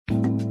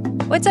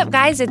What's up,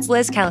 guys? It's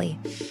Liz Kelly.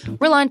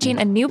 We're launching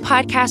a new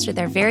podcast with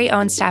our very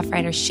own staff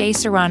writer, Shea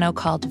Serrano,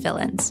 called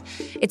Villains.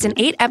 It's an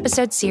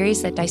 8-episode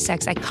series that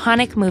dissects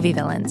iconic movie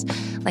villains,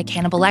 like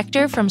Hannibal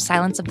Lecter from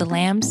Silence of the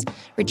Lambs,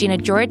 Regina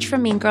George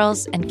from Mean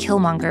Girls, and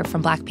Killmonger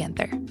from Black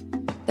Panther.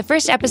 The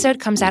first episode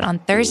comes out on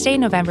Thursday,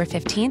 November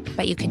 15th,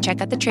 but you can check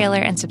out the trailer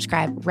and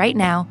subscribe right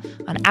now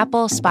on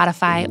Apple,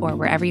 Spotify, or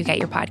wherever you get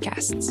your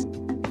podcasts.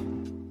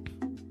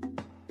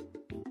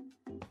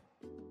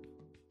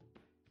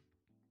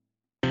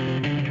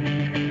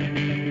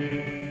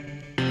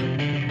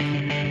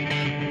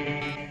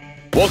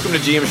 Welcome to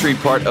GM Street,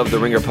 part of the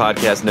Ringer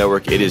Podcast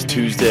Network. It is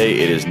Tuesday.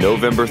 It is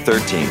November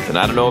 13th. And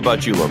I don't know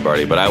about you,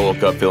 Lombardi, but I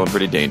woke up feeling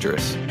pretty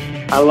dangerous.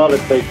 I love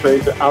it, Baker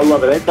Fraser. I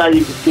love it. Anytime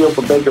you can steal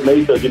from Baker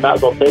Mayfield, you might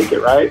as well take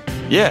it, right?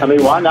 Yeah. I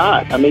mean, why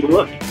not? I mean,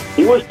 look,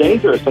 he was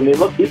dangerous. I mean,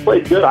 look, he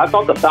played good. I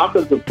thought the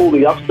Falcons would pull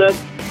the upset.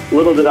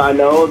 Little did I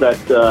know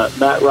that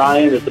Matt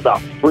Ryan is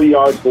about 3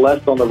 yards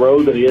less on the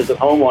road than he is at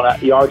home on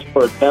yards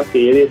per attempt,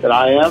 the idiot that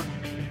I am.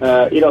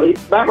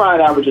 Matt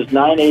Ryan averages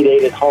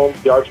 9.88 at home,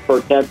 yards per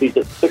attempt. He's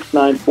at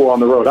 6.94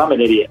 on the road. I'm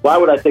an idiot. Why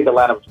would I think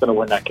Atlanta was going to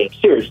win that game?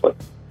 Seriously.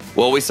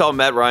 Well, we saw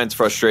Matt Ryan's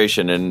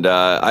frustration, and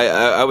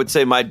I would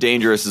say my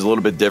dangerous is a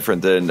little bit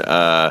different than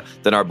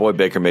our boy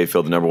Baker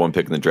Mayfield, the number one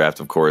pick in the draft,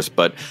 of course.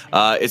 But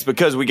it's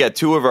because we got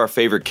two of our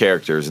favorite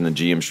characters in the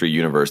GM Street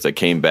universe that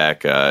came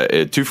back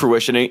to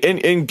fruition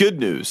in good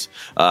news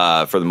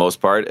for the most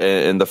part.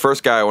 And the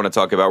first guy I want to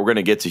talk about, we're going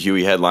to get to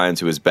Huey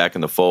Headlines, who is back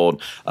in the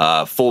fold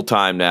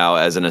full-time now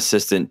as an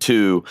assistant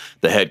to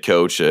the head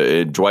coach.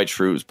 Dwight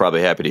Schrute was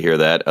probably happy to hear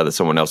that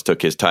someone else took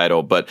his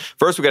title. But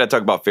first, we got to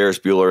talk about Ferris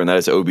Bueller, and that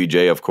is OBJ,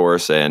 of course.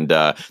 And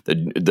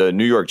the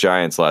New York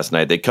Giants last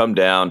night, they come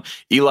down.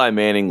 Eli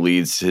Manning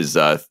leads his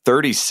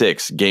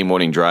 36th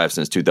game-winning drive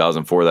since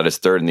 2004. That is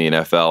third in the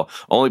NFL,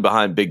 only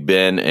behind Big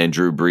Ben and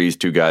Drew Brees,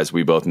 two guys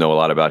we both know a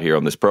lot about here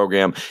on this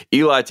program.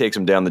 Eli takes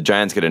him down. The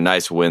Giants get a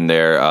nice win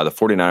there. The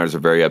 49ers are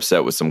very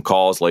upset with some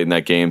calls late in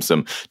that game,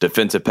 some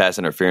defensive pass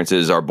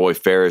interferences. Our boy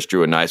Ferris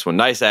drew a nice one.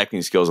 Nice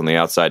acting skills on the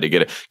outside to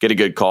get a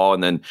good call,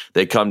 and then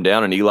they come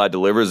down, and Eli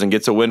delivers and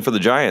gets a win for the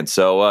Giants.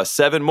 So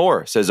 7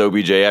 more, says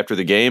OBJ after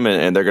the game,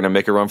 and they're going to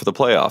make a run for the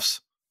playoffs.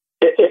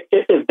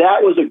 If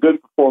that was a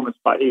good performance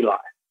by Eli,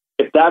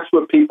 if that's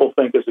what people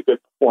think is a good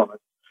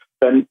performance,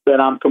 then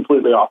I'm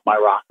completely off my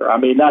rocker. I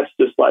mean, that's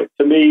just like,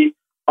 to me,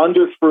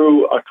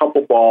 underthrew a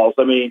couple balls.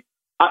 I mean,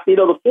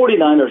 the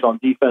 49ers on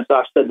defense,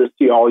 I've said this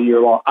to you all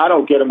year long, I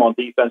don't get them on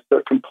defense.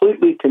 They're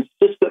completely,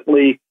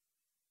 consistently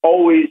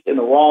always in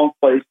the wrong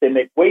place. They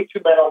make way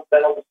too many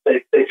mental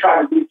mistakes. They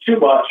try to do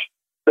too much.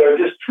 They're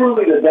just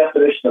truly the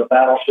definition of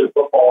battleship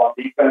football on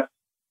defense.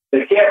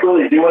 They can't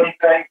really do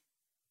anything.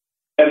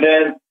 And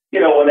then,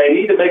 when they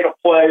need to make a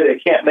play, they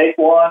can't make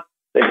one.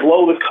 They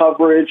blow the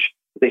coverage.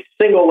 They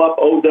single up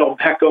Odell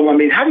Beckham. I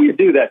mean, how do you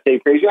do that,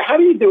 Dave Frazier? How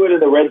do you do it in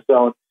the red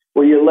zone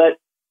where you let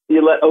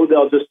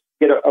Odell just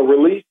get a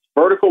release,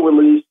 vertical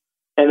release,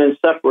 and then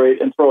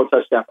separate and throw a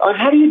touchdown?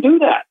 How do you do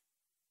that?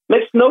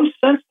 Makes no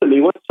sense to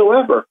me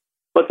whatsoever.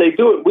 But they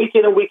do it week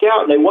in and week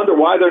out, and they wonder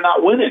why they're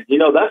not winning.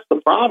 That's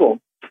the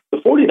problem. The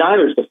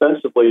 49ers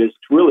defensively is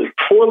really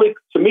poorly,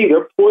 to me,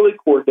 they're poorly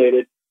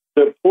coordinated.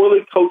 They're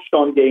poorly coached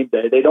on game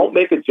day. They don't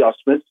make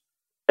adjustments,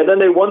 and then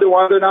they wonder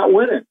why they're not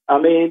winning. I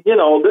mean,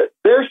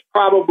 there's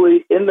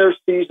probably in their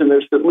season,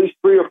 there's at least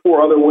 3 or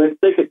 4 other wins.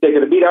 They could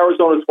have beat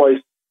Arizona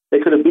twice. They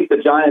could have beat the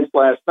Giants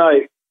last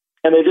night,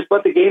 and they just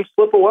let the game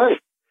slip away.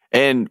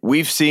 And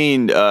we've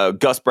seen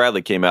Gus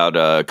Bradley came out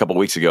a couple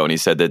weeks ago, and he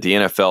said that the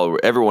NFL,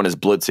 everyone is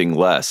blitzing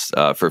less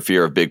for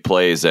fear of big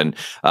plays. And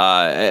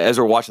as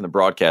we're watching the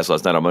broadcast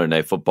last night on Monday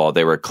Night Football,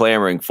 they were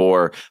clamoring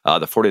for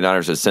the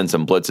 49ers to send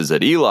some blitzes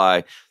at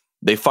Eli.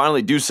 They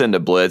finally do send a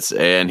blitz,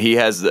 and he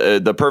has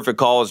the perfect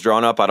call is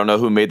drawn up. I don't know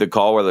who made the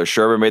call, whether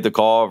Sherman made the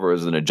call or it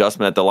was an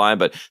adjustment at the line,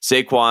 but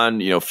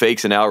Saquon,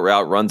 fakes an out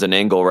route, runs an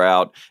angle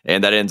route,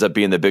 and that ends up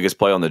being the biggest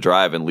play on the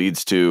drive and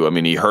leads to,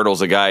 he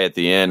hurdles a guy at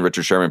the end.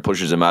 Richard Sherman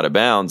pushes him out of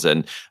bounds,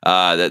 and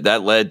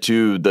that led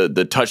to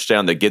the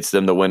touchdown that gets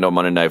them the win on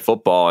Monday Night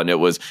Football, and it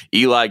was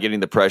Eli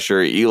getting the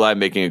pressure, Eli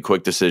making a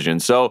quick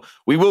decision. So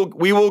we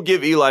will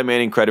give Eli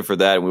Manning credit for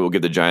that, and we will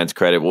give the Giants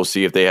credit. We'll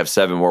see if they have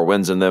 7 more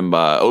wins in them.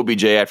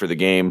 OBJ after the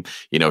game,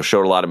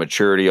 showed a lot of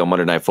maturity on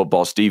Monday Night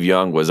Football. Steve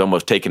Young was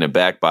almost taken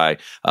aback by,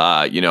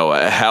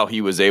 how he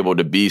was able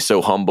to be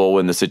so humble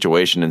in the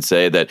situation and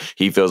say that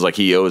he feels like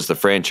he owes the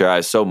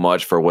franchise so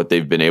much for what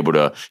they've been able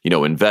to,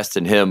 invest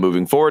in him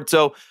moving forward.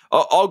 So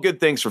all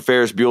good things for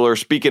Ferris Bueller.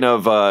 Speaking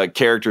of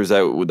characters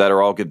that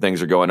are all good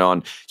things are going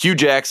on, Hugh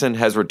Jackson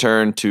has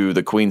returned to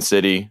the Queen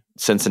City,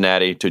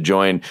 Cincinnati, to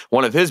join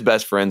one of his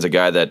best friends, a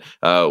guy that,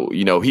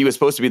 he was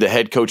supposed to be the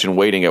head coach in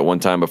waiting at one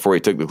time before he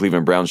took the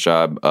Cleveland Browns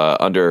job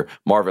under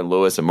Marvin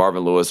Lewis. And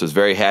Marvin Lewis was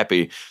very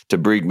happy to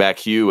bring back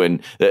Hugh.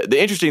 And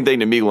the interesting thing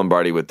to me,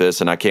 Lombardi, with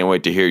this, and I can't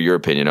wait to hear your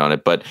opinion on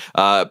it, but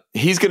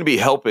he's going to be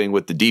helping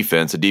with the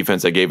defense, a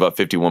defense that gave up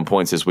 51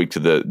 points this week to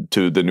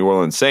the New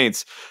Orleans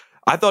Saints.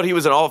 I thought he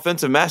was an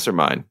offensive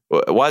mastermind.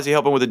 Why is he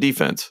helping with the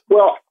defense?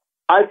 Well,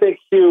 I think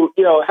Hugh,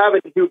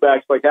 having Hugh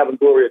back's like having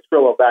Gloria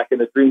Trillo back in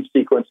the dream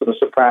sequence in The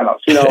Sopranos.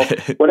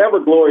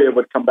 Whenever Gloria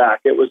would come back,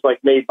 it was like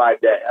made my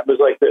day. It was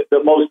like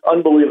the most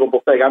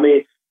unbelievable thing. I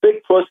mean,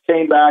 Big Puss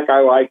came back,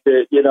 I liked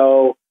it.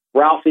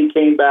 Ralphie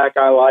came back,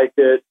 I liked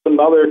it. Some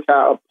other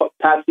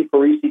Patsy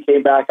Parisi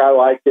came back, I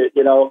liked it.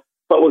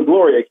 But when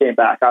Gloria came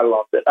back, I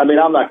loved it. I mean,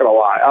 I'm not going to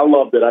lie, I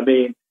loved it. I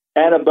mean,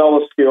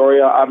 Annabella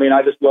Sciorra. I mean,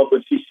 I just loved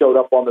when she showed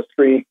up on the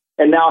screen.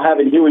 And now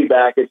having Huey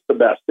back, it's the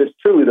best. It's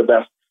truly the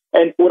best.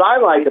 And what I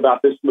like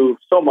about this move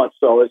so much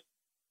so is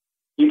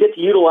you get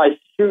to utilize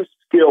Hugh's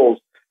skills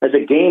as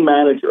a game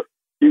manager.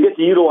 You get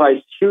to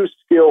utilize Hugh's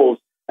skills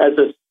as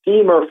a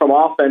schemer from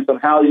offense on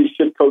how you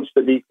should coach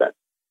the defense.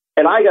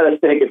 And I got to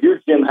think, if you're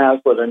Jim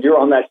Haslett and you're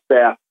on that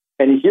staff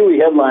and Huey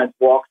Headlines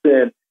walks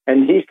in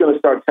and he's going to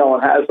start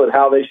telling Haslett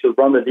how they should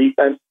run the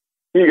defense,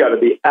 you got to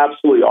be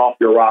absolutely off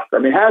your rocker. I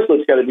mean,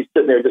 Haslett's got to be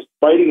sitting there just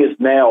biting his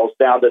nails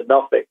down to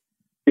nothing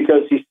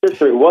because he sits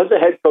there. He was a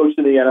head coach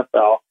in the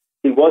NFL.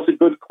 He was a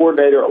good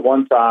coordinator at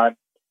one time.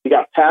 He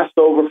got passed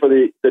over for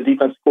the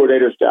defense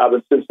coordinator's job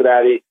in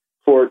Cincinnati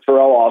for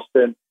Terrell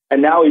Austin.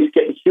 And now he's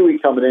getting Huey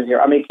coming in here.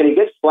 I mean, can he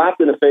get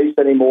slapped in the face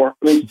anymore?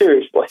 I mean,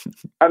 seriously.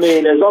 I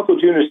mean, as Uncle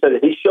Junior said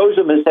it, he shows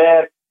him his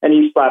hand and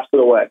he slaps it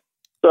away.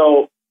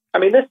 So, I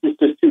mean, this is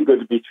just too good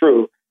to be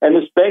true. And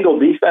this Bengal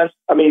defense,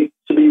 I mean,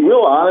 to be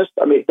real honest,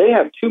 I mean, they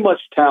have too much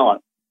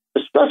talent,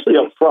 especially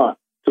up front,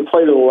 to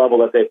play to the level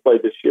that they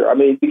played this year. I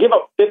mean, to give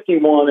up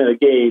 51 in a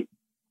game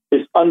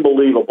is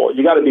unbelievable.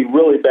 You got to be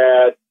really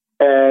bad.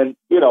 And,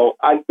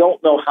 I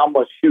don't know how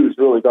much Hugh's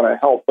really going to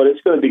help, but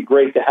it's going to be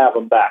great to have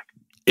him back.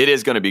 It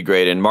is going to be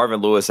great. And Marvin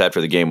Lewis, after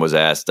the game, was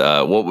asked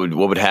what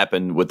would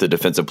happen with the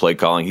defensive play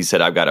calling. He said,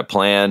 "I've got a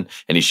plan,"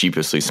 and he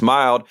sheepishly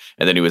smiled.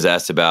 And then he was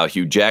asked about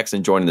Hugh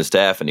Jackson joining the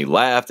staff, and he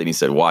laughed, and he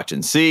said, "Watch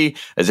and see,"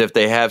 as if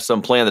they have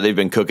some plan that they've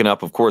been cooking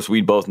up. Of course,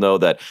 we both know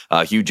that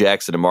Hugh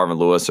Jackson and Marvin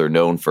Lewis are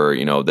known for,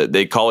 that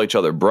they call each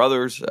other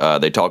brothers.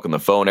 They talk on the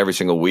phone every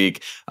single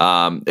week.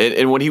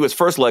 And when he was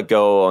first let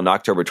go on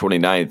October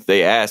 29th,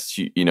 they asked,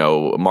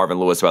 Marvin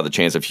Lewis about the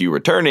chance of Hugh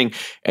returning,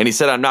 and he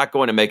said, "I'm not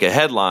going to make a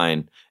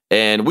headline."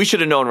 And we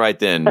should have known right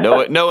then,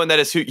 knowing that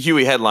it's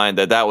Huey headline,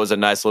 that was a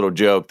nice little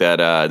joke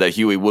that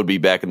Huey would be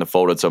back in the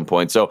fold at some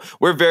point. So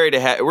we're very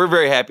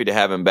happy to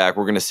have him back.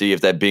 We're going to see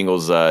if that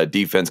Bengals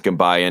defense can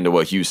buy into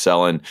what Hugh's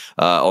selling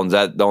on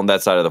that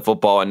side of the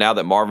football. And now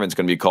that Marvin's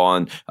going to be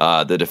calling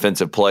the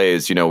defensive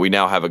plays, we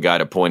now have a guy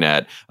to point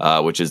at,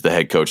 which is the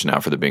head coach now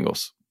for the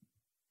Bengals.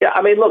 Yeah,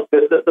 I mean, look,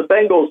 the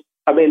Bengals.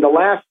 I mean, the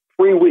last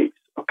 3 weeks,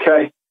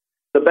 okay,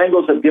 the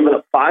Bengals have given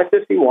up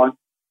 551,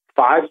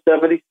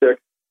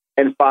 576.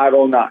 and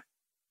 509.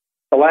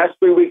 The last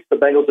 3 weeks, the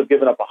Bengals have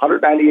given up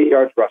 198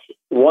 yards rushing,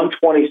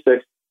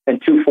 126,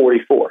 and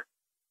 244.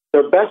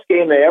 Their best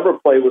game they ever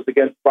played was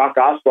against Brock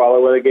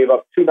Osweiler, where they gave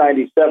up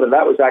 297.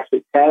 That was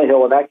actually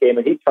Tannehill in that game,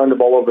 and he turned the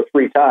ball over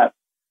 3 times.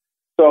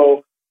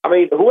 So, I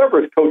mean,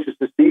 whoever coaches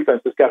this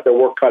defense has got their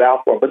work cut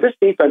out for them. But this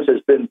defense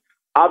has been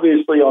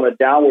obviously on a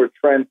downward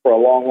trend for a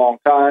long, long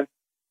time,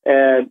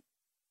 and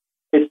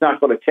it's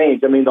not going to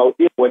change. I mean,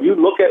 when you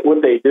look at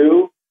what they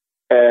do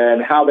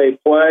and how they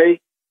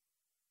play,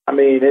 I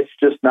mean, it's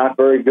just not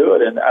very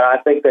good. And I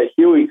think that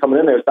Huey coming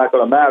in there is not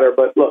going to matter.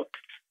 But look,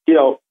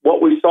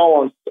 what we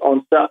saw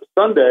on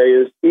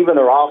Sunday is even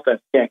their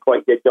offense can't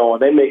quite get going.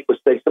 They make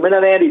mistakes. I mean,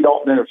 that Andy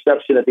Dalton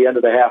interception at the end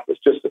of the half was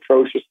just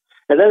atrocious.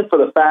 And then for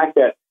the fact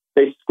that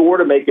they score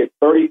to make it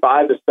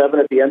 35-7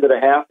 at the end of the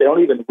half, they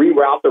don't even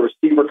reroute the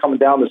receiver coming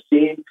down the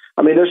seam.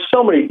 I mean, there's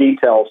so many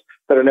details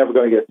that are never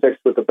going to get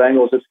fixed with the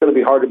Bengals. It's going to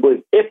be hard to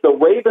believe. If the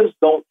Ravens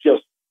don't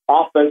just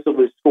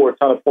offensively score a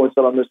ton of points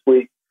on them this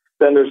week,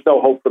 then there's no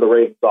hope for the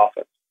Ravens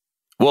offense.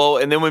 Well,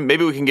 and then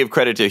maybe we can give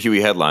credit to Huey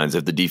Headlines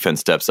if the defense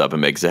steps up and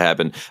makes it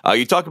happen.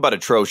 You talk about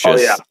atrocious.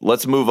 Oh, yeah.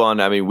 Let's move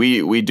on. I mean,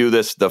 we do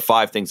this, the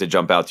 5 things that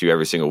jump out to you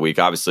every single week.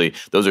 Obviously,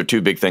 those are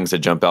 2 big things that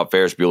jump out.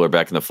 Ferris Bueller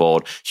back in the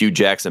fold, Hugh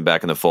Jackson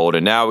back in the fold.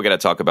 And now we got to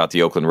talk about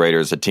the Oakland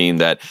Raiders, a team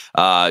that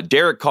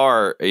Derek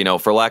Carr,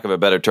 for lack of a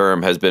better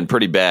term, has been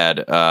pretty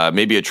bad.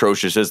 Maybe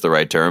atrocious is the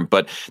right term.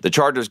 But the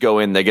Chargers go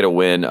in, they get a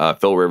win.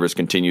 Phil Rivers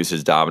continues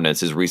his dominance,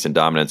 his recent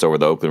dominance over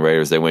the Oakland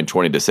Raiders. They win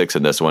 20-6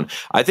 in this one.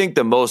 I think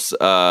the most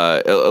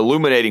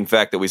illuminating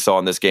fact that we saw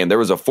in this game, there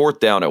was a 4th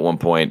down at one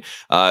point,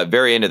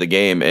 very end of the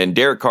game, and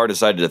Derek Carr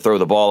decided to throw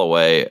the ball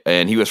away,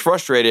 and he was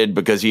frustrated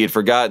because he had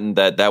forgotten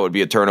that would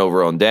be a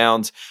turnover on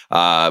downs.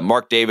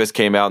 Mark Davis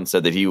came out and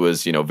said that he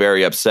was,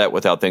 very upset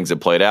with how things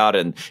had played out,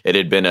 and it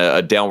had been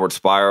a downward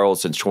spiral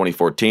since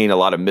 2014, a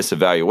lot of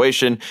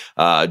misevaluation.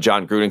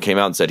 John Gruden came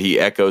out and said he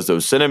echoes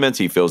those sentiments.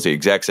 He feels the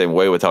exact same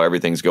way with how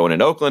everything's going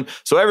in Oakland.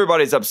 So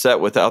everybody's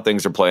upset with how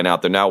things are playing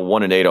out. They're now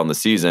 1-8 on the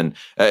season.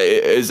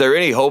 Is there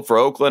any hope for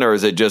Oakland, or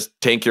is it just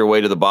tank your way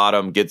to the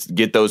bottom,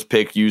 get those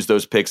picks, use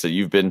those picks that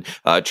you've been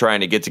trying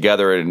to get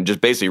together and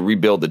just basically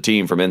rebuild the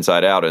team from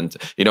inside out? And,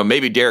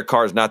 maybe Derek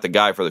Carr is not the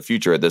guy for the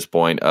future at this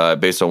point,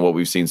 based on what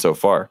we've seen so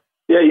far.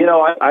 Yeah,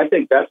 I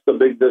think that's the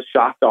biggest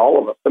shock to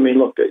all of us. I mean,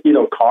 look,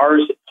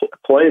 Carr's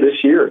play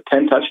this year,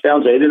 10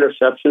 touchdowns, 8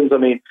 interceptions. I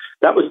mean,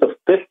 that was the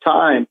 5th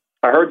time.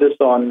 I heard this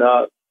on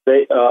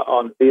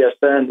on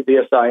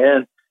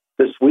VSIN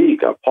this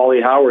week.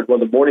 Paulie Howard,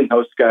 one of the morning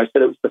host guys,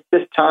 said it was the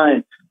 5th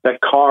time that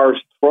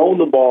Carr's thrown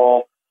the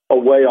ball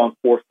away on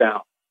 4th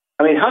down.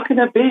 I mean, how can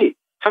that be?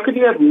 How could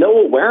you have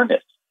no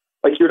awareness?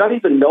 Like, you're not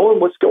even knowing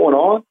what's going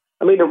on?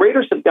 I mean, the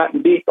Raiders have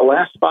gotten beat the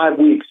last 5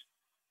 weeks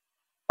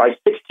by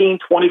 16,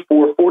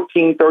 24,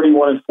 14,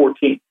 31, and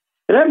 14.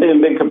 And that hasn't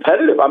even been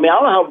competitive. I mean, I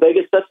don't know how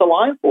Vegas sets a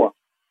line for them.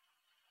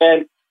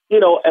 And,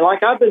 and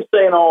like I've been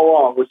saying all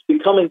along, what's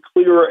becoming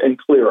clearer and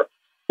clearer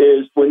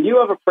is when you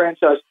have a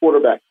franchise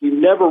quarterback, you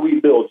never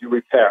rebuild, you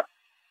repair.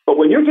 But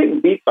when you're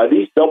getting beat by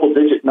these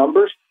double-digit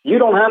numbers, you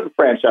don't have a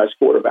franchise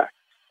quarterback.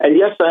 And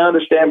yes, I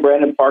understand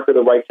Brandon Parker,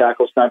 the right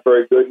tackle, is not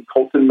very good, and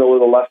Colton Miller,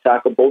 the left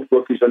tackle, both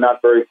rookies are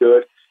not very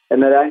good,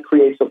 and that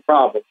creates a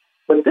problem.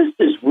 But this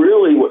is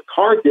really what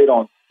Carr did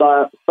on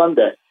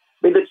Sunday.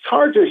 I mean, the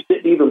Chargers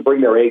didn't even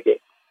bring their A game.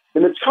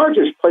 And the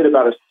Chargers played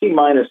about a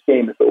C-minus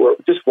game. If it were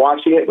just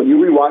watching it, when you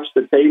rewatch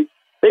the tape,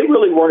 they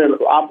really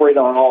weren't operating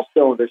on all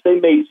cylinders. They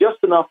made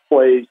just enough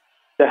plays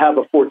to have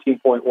a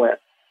 14-point win.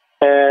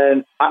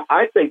 And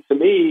I think, to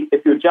me,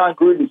 if you're John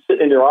Gruden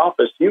sitting in your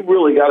office, you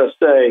really got to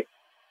say,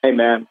 hey,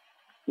 man,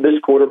 this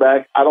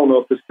quarterback, I don't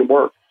know if this can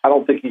work. I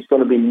don't think he's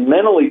going to be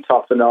mentally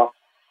tough enough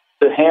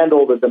to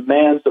handle the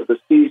demands of the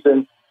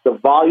season, the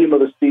volume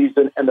of the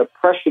season, and the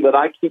pressure that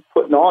I keep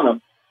putting on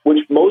him,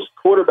 which most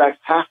quarterbacks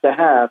have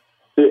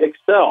to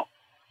excel.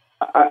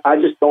 I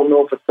just don't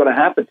know if it's going to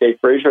happen, Tate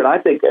Frazier. And I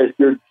think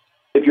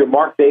if you're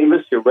Mark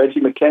Davis, you're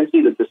Reggie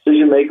McKenzie, the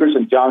decision makers,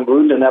 and John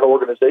Gruden in that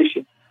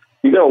organization,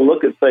 you got to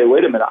look and say,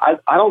 wait a minute,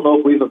 I don't know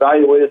if we've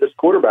evaluated this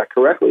quarterback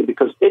correctly,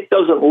 because it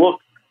doesn't look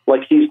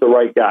like he's the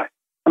right guy.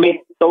 I mean,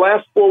 the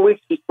last 4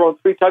 weeks, he's thrown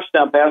 3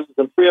 touchdown passes,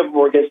 and 3 of them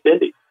were against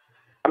Indy.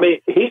 I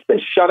mean, he's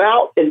been shut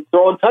out in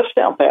throwing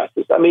touchdown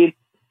passes. I mean,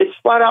 it's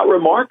flat out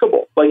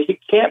remarkable. Like, he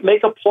can't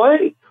make a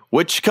play.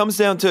 Which comes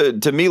down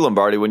to me,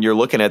 Lombardi, when you're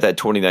looking at that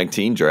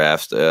 2019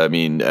 draft. I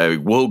mean,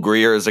 Will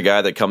Grier is a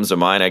guy that comes to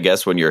mind, I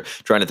guess, when you're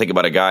trying to think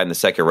about a guy in the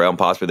second round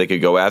possibly they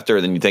could go after.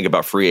 And then you think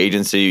about free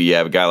agency. You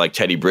have a guy like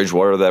Teddy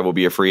Bridgewater that will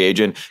be a free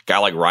agent, a guy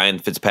like Ryan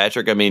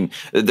Fitzpatrick. I mean,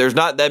 there's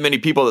not that many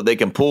people that they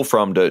can pull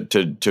from to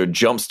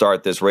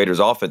jumpstart this Raiders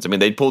offense. I mean,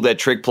 they pulled that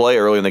trick play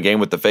early in the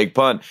game with the fake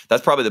punt.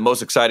 That's probably the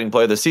most exciting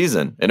play of the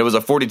season. And it was a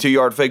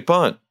 42-yard fake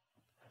punt.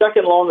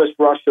 Second longest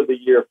rush of the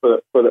year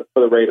for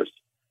the Raiders.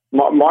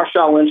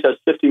 Marshawn Lynch has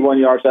 51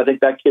 yards. I think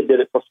that kid did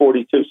it for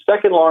 42.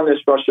 Second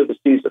longest rush of the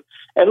season.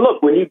 And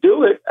look, when you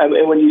do it,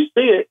 and when you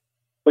see it,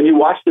 when you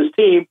watch this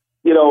team,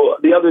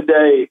 the other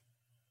day,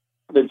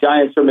 the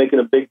Giants are making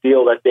a big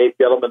deal that Dave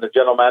Gettleman, the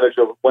general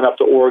manager, went up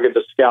to Oregon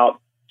to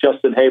scout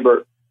Justin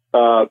Herbert.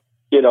 Well,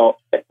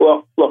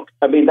 look,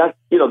 I mean, that's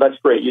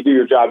great. You do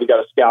your job. You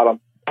got to scout them.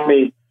 I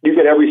mean, you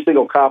get every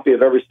single copy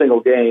of every single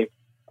game.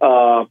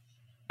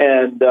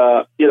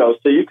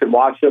 So you can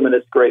watch him, and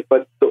it's great.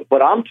 But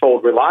what I'm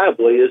told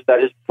reliably is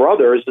that his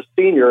brother is a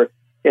senior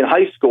in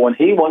high school, and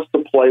he wants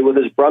to play with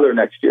his brother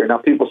next year. Now,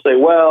 people say,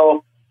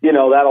 well,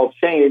 that'll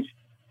change.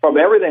 From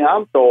everything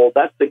I'm told,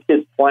 that's the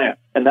kid's plan,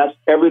 and that's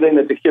everything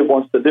that the kid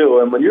wants to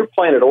do. And when you're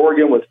playing at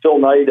Oregon with Phil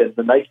Knight and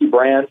the Nike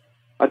brand,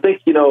 I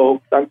think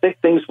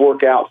things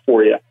work out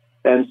for you.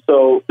 And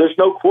so there's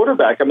no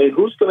quarterback. I mean,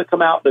 who's going to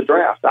come out in the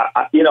draft?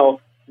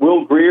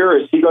 Will Grier,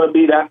 is he going to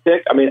be that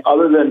pick? I mean,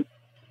 other than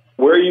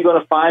where are you going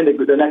to find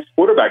the next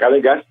quarterback? I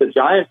think that's the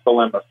Giants'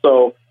 dilemma.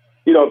 So,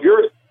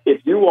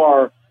 if you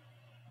are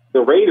the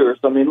Raiders,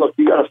 I mean, look,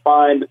 you got to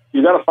find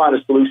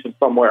a solution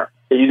somewhere.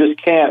 You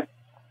just can't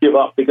give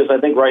up, because I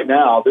think right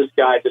now this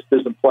guy just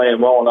isn't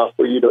playing well enough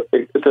for you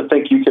to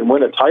think you can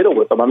win a title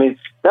with him. I mean,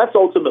 that's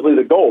ultimately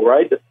the goal,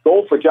 right? The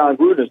goal for John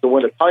Gruden is to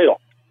win a title.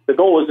 The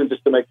goal isn't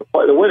just to make the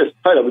play. The win is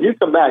the title. When you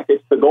come back,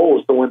 the goal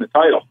is to win the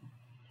title.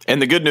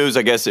 And the good news,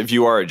 I guess, if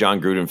you are a John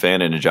Gruden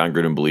fan and a John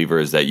Gruden believer,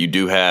 is that you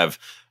do have,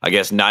 I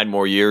guess, 9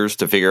 more years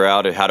to figure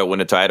out how to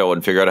win a title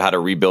and figure out how to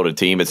rebuild a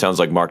team. It sounds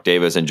like Mark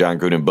Davis and John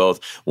Gruden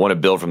both want to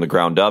build from the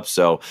ground up.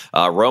 So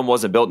Rome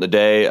wasn't built in a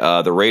day.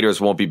 The Raiders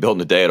won't be built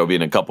in a day. It'll be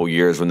in a couple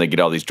years when they get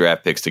all these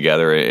draft picks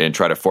together and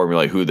try to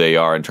formulate who they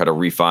are and try to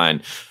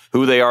refine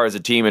who they are as a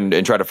team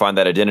and try to find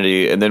that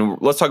identity. And then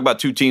let's talk about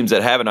 2 teams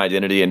that have an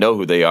identity and know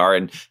who they are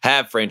and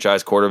have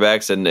franchise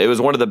quarterbacks. And it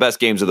was one of the best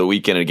games of the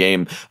weekend, a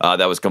game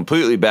that was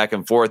completely back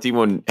and forth.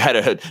 Even had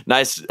a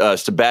nice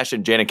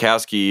Sebastian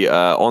Janikowski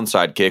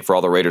onside kick for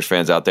all the Raiders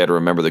fans out there to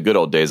remember the good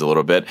old days a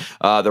little bit.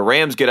 The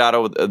Rams get out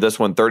of this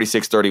one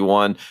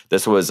 36-31.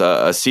 This was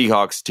a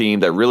Seahawks team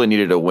that really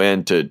needed a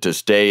win to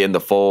stay in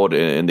the fold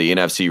in the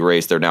NFC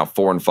race. They're now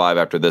 4-5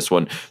 after this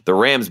one. The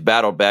Rams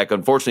battled back.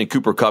 Unfortunately,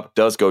 Cooper Kupp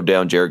does go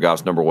down, Jared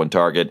Goff's number 1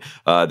 target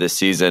this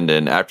season.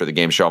 And after the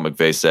game, Sean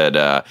McVay said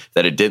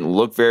that it didn't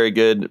look very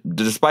good.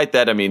 Despite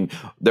that, I mean,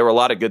 there were a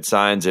lot of good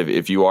signs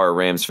if you are a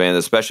Rams fan,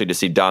 especially to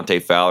see Dante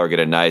Fowler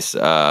get a nice,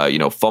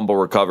 fumble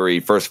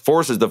recovery. First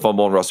forces the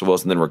fumble and Russell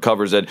Wilson then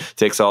recovers it,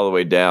 takes all the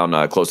way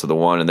down close to the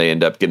 1, and they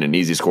end up getting an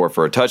easy score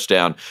for a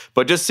touchdown.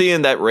 But just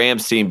seeing that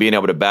Rams team being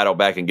able to battle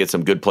back and get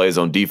some good plays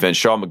on defense,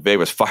 Sean McVay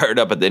was fired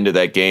up at the end of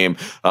that game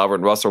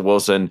when Russell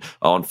Wilson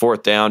on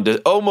 4th down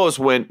almost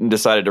went and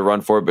decided to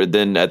run for it, but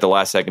then at the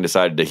last second second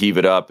decided to heave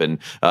it up, and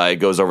it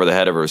goes over the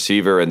head of a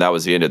receiver, and that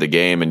was the end of the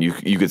game. And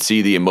you could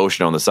see the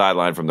emotion on the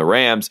sideline from the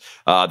Rams.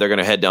 They're going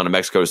to head down to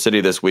Mexico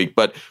City this week,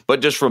 but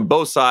just from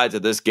both sides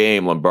of this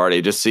game,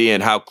 Lombardi, just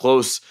seeing how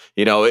close,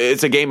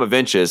 it's a game of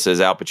inches,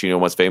 as Al Pacino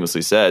once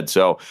famously said.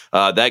 So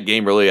that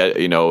game really,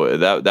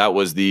 that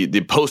was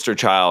the poster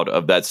child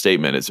of that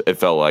statement. It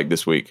felt like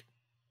this week.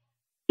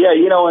 Yeah,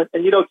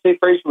 Tate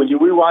Frazier, when you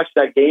rewatch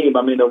that game,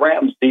 I mean, the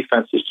Rams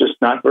defense is just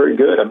not very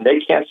good. I mean, they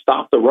can't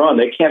stop the run.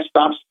 They can't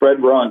stop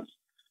spread runs.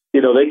 They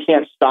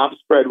can't stop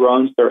spread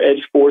runs. Their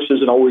edge force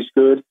isn't always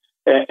good,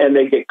 and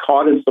they get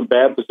caught in some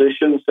bad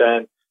positions.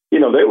 And,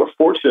 they were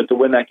fortunate to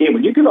win that game.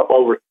 When you give up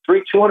over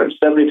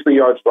 273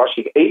 yards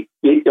rushing, eight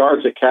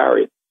yards a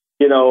carry,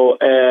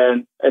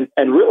 and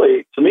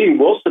really, to me,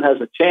 Wilson has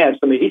a chance.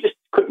 I mean, he just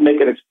couldn't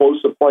make an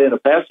explosive play in the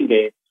passing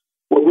game.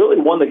 What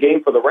really won the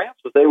game for the Rams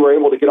was they were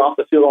able to get off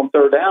the field on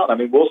third down. I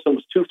mean, Wilson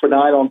was 2 for 9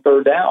 on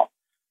third down.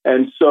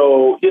 And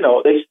so,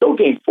 they still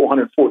gained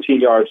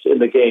 414 yards in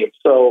the game.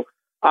 So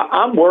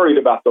I'm worried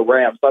about the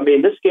Rams. I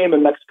mean, this game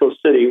in Mexico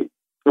City,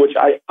 which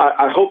I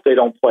hope they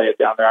don't play it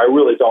down there. I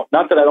really don't.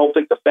 Not that I don't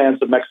think the fans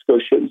of Mexico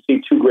shouldn't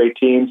see two great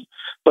teams,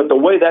 but the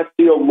way that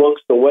field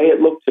looks, the way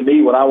it looked to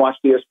me when I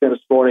watched ESPN this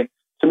morning,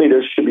 to me,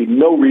 there should be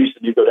no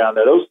reason you go down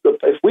there.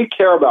 If we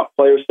care about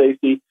player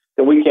safety,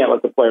 then we can't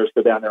let the players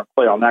go down there and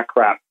play on that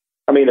crap.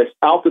 I mean, it's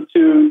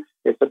altitude.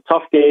 It's a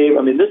tough game.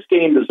 I mean, this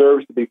game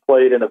deserves to be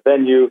played in a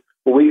venue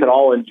where we can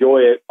all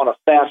enjoy it on a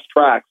fast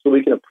track so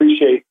we can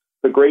appreciate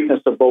the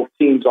greatness of both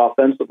teams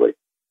offensively.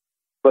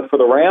 But for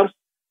the Rams,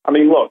 I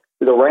mean, look,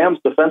 the Rams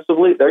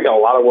defensively, they got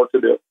a lot of work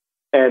to do.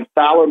 And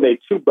Fowler made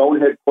 2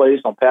 bonehead plays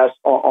on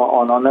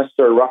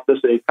unnecessary roughness,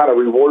 and he kind of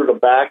rewarded them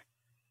back.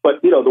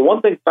 But, the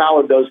one thing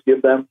Fowler does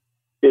give them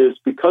is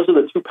because of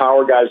the 2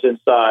 power guys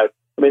inside.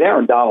 I mean,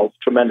 Aaron Donald's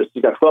tremendous.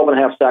 He's got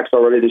 12.5 sacks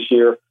already this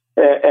year.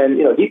 And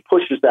he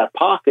pushes that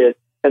pocket.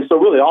 And so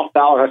really all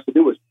Fowler has to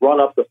do is run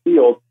up the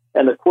field,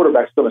 and the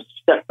quarterback's going to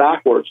step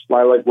backwards,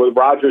 like what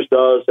Rodgers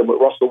does and what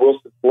Russell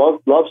Wilson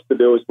loves to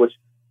do, is which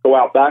go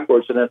out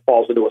backwards and then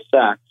falls into a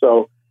sack.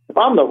 So if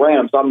I'm the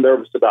Rams, I'm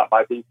nervous about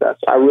my defense.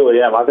 I really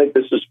am. I think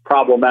this is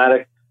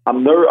problematic.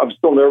 I'm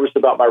still nervous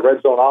about my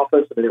red zone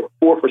offense. I mean, they were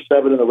 4 for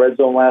 7 in the red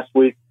zone last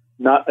week.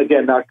 Not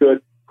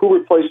good. Who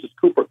replaces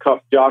Cooper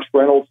Kupp, Josh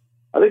Reynolds?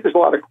 I think there's a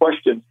lot of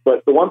questions,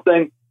 but the one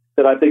thing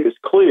that I think is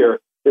clear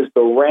is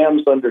the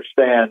Rams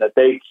understand that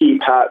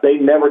they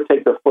never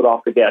take their foot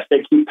off the gas.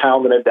 They keep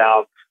pounding it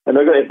down, and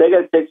if they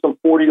got to take some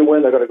 40 to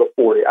win, they're going to go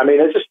 40. I mean,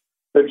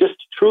 they're just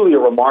truly a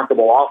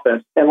remarkable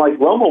offense. And like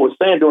Romo was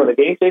saying during the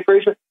game, Tate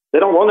Frazier, they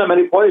don't run that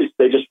many plays.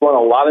 They just run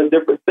a lot of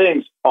different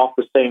things off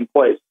the same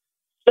plays.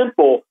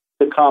 Simple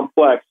to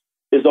complex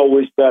is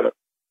always better.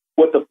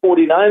 What the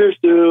 49ers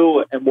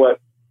do and what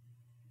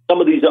some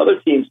of these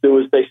other teams do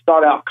is they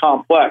start out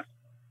complex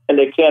and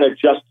they can't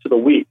adjust to the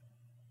weak.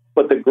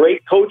 But the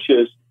great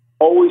coaches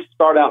always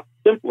start out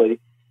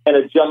simply and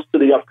adjust to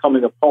the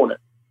upcoming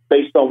opponent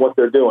based on what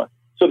they're doing.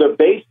 So their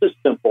base is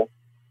simple.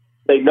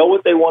 They know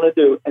what they want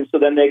to do, and so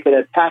then they can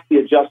attack the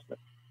adjustment.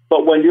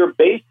 But when your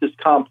base is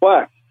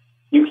complex,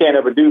 you can't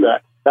ever do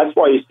that. That's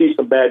why you see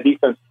some bad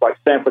defense, like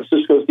San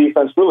Francisco's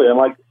defense, really, and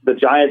like the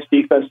Giants'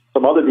 defense,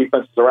 some other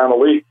defenses around the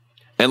league.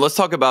 And let's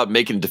talk about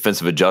making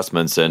defensive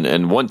adjustments.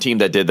 And one team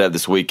that did that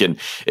this week, and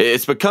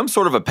it's become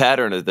sort of a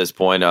pattern at this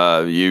point.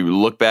 You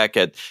look back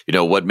at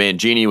what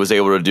Mangini was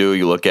able to do.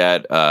 You look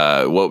at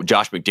what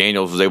Josh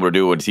McDaniels was able to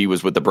do when he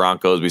was with the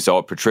Broncos. We saw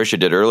what Patricia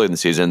did early in the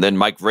season. And then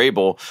Mike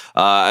Vrabel.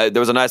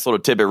 There was a nice little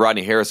tidbit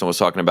Rodney Harrison was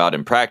talking about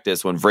in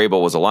practice when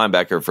Vrabel was a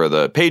linebacker for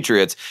the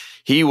Patriots.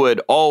 He would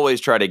always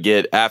try to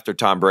get after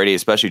Tom Brady,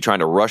 especially trying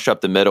to rush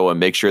up the middle and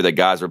make sure that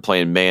guys were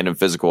playing man and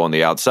physical on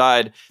the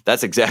outside.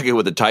 That's exactly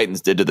what the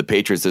Titans did to the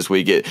Patriots this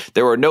week.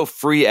 There were no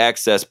free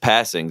access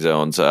passing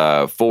zones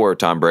for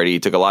Tom Brady. He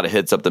took a lot of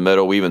hits up the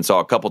middle. We even saw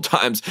a couple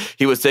times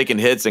he was taking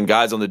hits, and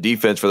guys on the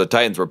defense for the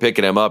Titans were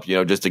picking him up,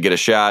 just to get a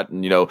shot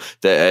and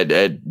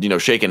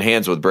shaking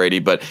hands with Brady.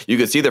 But you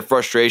could see the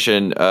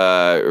frustration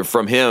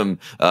from him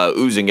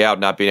oozing out,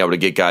 not being able to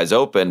get guys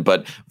open.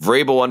 But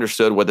Vrabel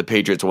understood what the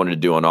Patriots wanted to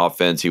do on offense.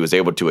 He was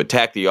able to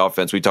attack the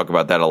offense. We talk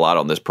about that a lot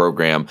on this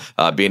program,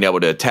 being able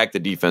to attack the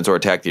defense or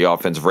attack the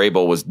offense.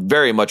 Vrabel was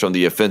very much on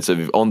the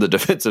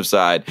defensive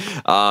side,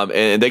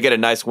 and they get a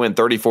nice win,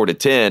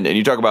 34-10. And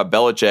you talk about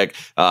Belichick,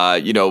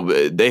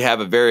 they have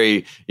a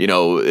very,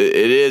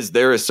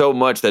 there is so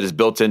much that is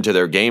built into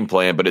their game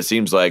plan, but it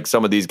seems like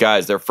some of these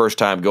guys, their first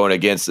time going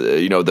against,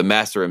 the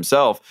master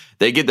himself,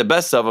 they get the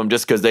best of them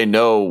just because they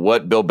know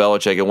what Bill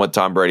Belichick and what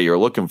Tom Brady are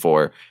looking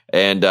for.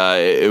 And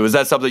was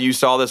that something you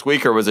saw this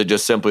week, or was it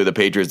just simply the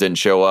Patriots didn't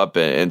show up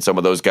and some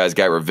of those guys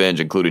got revenge,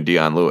 including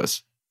Deion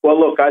Lewis? Well,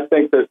 look, I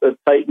think that the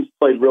Titans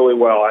played really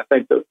well. I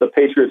think that the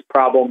Patriots'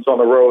 problems on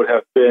the road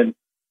have been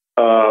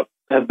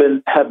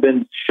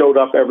showed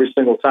up every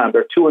single time.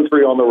 They're 2-3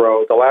 on the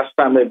road. The last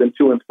time they've been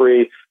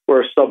 2-3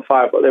 were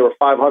sub-5. They were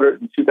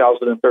 500 in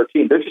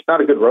 2013. They're just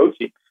not a good road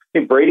team. I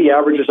think Brady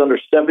averages under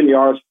 7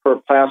 yards per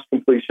pass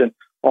completion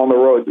on the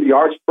road. The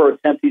yards per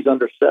attempt, he's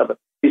under 7.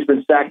 He's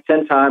been sacked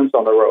 10 times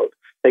on the road.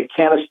 They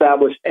can't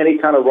establish any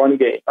kind of run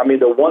game. I mean,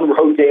 the one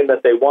road game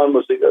that they won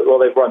was, well,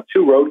 they've run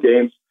 2 road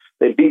games.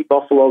 They beat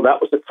Buffalo.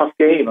 That was a tough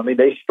game. I mean,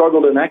 they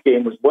struggled in that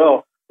game as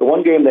well. The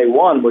one game they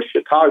won was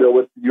Chicago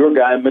with your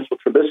guy, Mitchell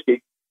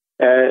Trubisky.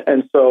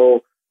 And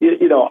so,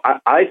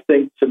 I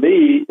think, to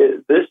me,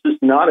 this is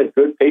not a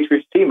good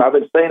Patriots team. I've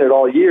been saying it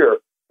all year.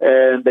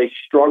 And they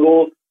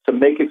struggle to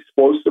make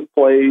explosive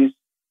plays.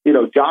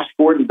 Josh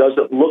Gordon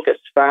doesn't look as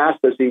fast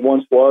as he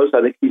once was.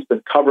 I think he's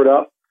been covered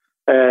up.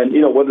 And,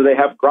 whether they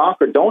have Gronk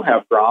or don't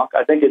have Gronk,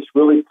 I think it's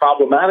really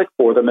problematic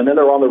for them. And then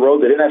they're on the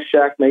road. They didn't have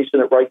Shaq Mason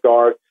at right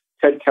guard.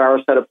 Ted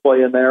Karras had a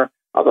play in there.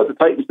 I thought the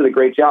Titans did a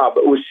great job.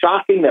 But it was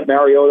shocking that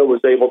Mariota was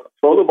able to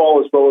throw the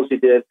ball as well as he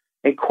did.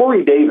 And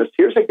Corey Davis,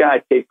 here's a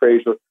guy, Kate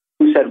Frazier,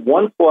 who's had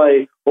one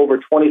play over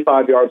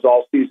 25 yards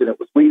all season. It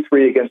was week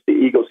 3 against the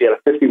Eagles. He had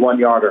a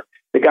 51-yarder.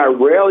 The guy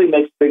rarely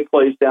makes big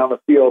plays down the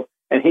field,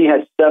 and he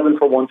had 7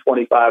 for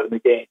 125 in the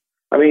game.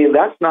 I mean,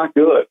 that's not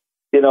good.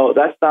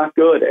 That's not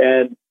good.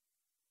 And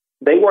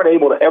they weren't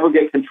able to ever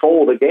get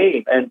control of the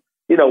game. And,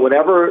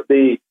 whenever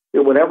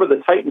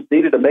the Titans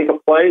needed to make a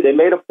play, they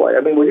made a play.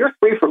 I mean, when you're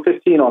 3 for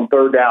 15 on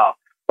third down,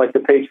 like the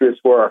Patriots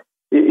were,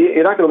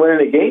 you're not going to win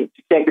any games.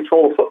 You can't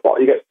control the football.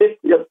 You got 50.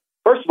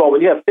 First of all,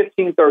 when you have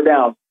 15 third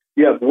downs,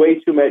 you have way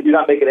too many. You're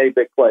not making any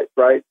big plays,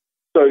 right?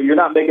 So you're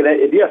not making any.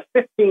 If you have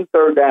 15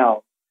 third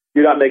downs,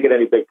 you're not making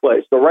any big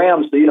plays. The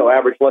Rams,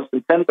 average less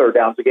than 10 third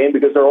downs a game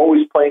because they're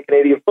always playing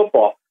Canadian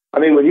football. I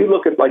mean, when you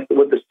look at what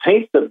the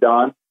Saints have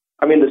done,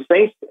 I mean, the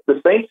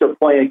Saints are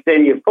playing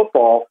Canadian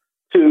football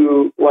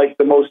to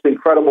the most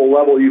incredible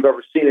level you've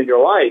ever seen in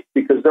your life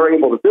because they're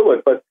able to do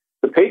it. But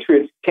the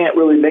Patriots can't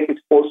really make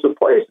explosive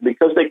plays.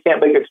 Because they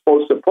can't make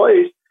explosive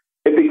plays,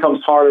 it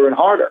becomes harder and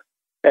harder.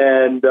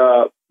 And,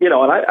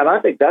 and I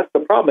think that's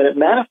the problem. And it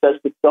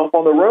manifests itself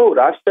on the road.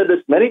 I've said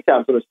this many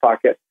times on this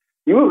podcast.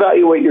 You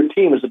evaluate your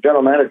team as a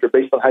general manager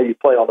based on how you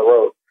play on the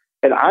road.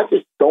 And I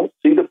just don't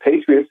see the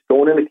Patriots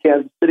going into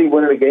Kansas City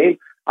winning a game.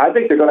 I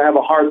think they're going to have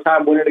a hard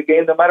time winning a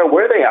game no matter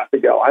where they have to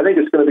go. I think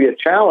it's going to be a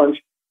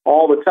challenge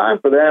all the time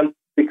for them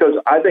because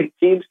I think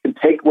teams can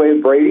take away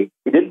Brady.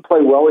 He didn't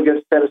play well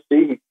against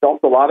Tennessee. He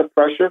felt a lot of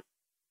pressure.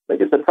 I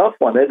think it's a tough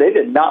one. They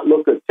did not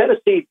look good.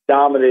 Tennessee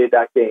dominated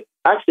that game.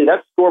 Actually,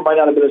 that score might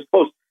not have been as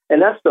close.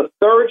 And that's the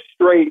 3rd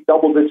straight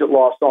double-digit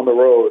loss on the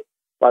road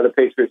by the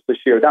Patriots this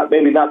year.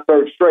 Maybe not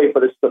 3rd straight,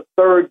 but it's the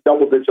 3rd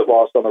double-digit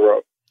loss on the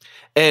road.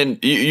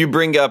 And you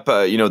bring up,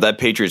 that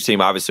Patriots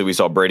team. Obviously, we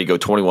saw Brady go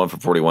 21 for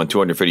 41,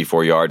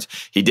 254 yards.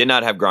 He did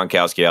not have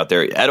Gronkowski out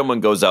there. Edelman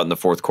goes out in the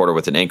 4th quarter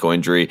with an ankle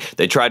injury.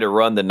 They tried to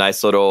run the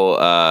nice little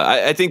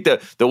I think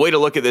the way to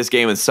look at this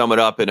game and sum it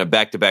up in a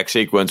back-to-back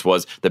sequence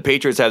was the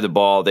Patriots have the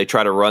ball. They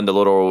try to run the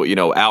little,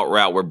 out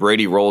route where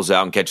Brady rolls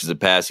out and catches a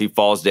pass. He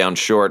falls down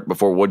short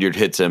before Woodyard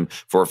hits him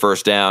for a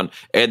first down.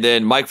 And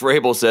then Mike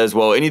Vrabel says,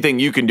 well, anything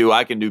you can do,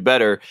 I can do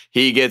better.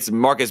 He gets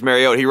Marcus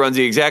Mariota. He runs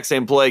the exact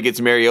same play, gets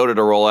Mariota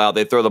to roll out.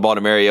 They throw the ball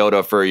to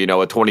Mariota for, a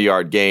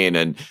 20-yard gain.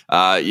 And,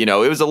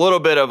 it was a little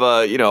bit of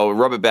a,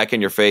 rub it back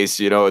in your face,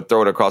 throw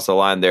it across the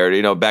line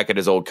there, back at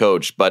his old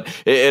coach. But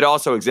it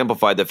also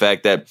exemplified the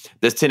fact that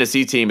this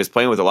Tennessee team is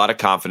playing with a lot of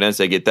confidence.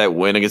 They get that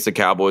win against the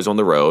Cowboys on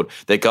the road.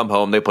 They come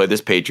home, they play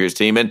this Patriots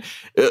team. And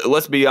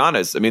let's be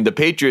honest. I mean, the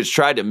Patriots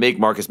tried to make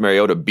Marcus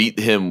Mariota beat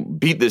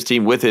this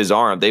team with his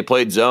arm. They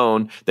played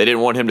zone. They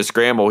didn't want him to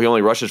scramble. He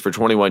only rushes for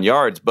 21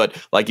 yards. But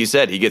like you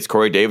said, he gets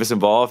Corey Davis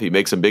involved. He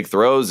makes some big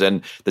throws.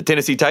 And the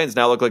Tennessee Titans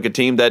now look like a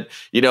team that,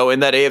 in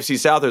that AFC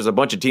South, there's a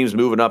bunch of teams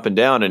moving up and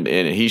down. And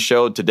he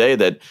showed today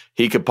that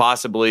he could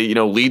possibly,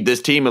 lead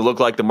this team and look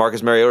like the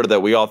Marcus Mariota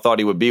that we all thought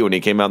he would be when he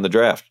came out in the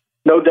draft.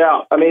 No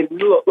doubt. I mean,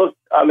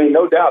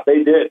 no doubt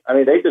they did. I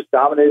mean, they just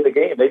dominated the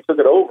game. They took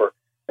it over.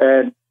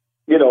 And,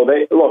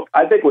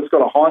 I think what's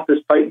going to haunt this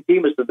Titan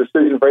team is the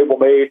decision Vrabel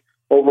made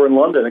over in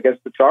London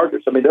against the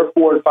Chargers. I mean, they're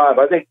 4-5.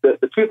 I think that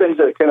the 2 things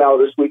that came out of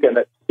this weekend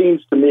that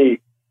seems to me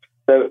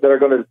that are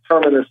going to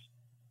determine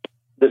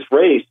this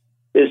race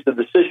is the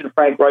decision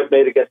Frank Reich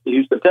made against the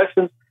Houston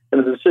Texans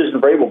and the decision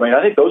Vrabel made.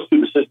 I think those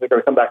 2 decisions are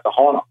going to come back to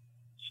haunt them.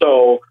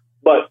 So,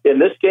 but in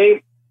this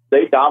game,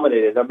 they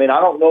dominated. I mean,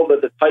 I don't know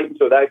that the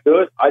Titans are that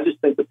good. I just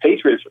think the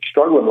Patriots are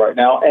struggling right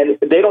now, and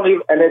they don't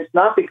even. And it's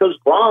not because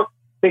Gronk.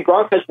 I think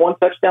Gronk has 1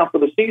 touchdown for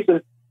the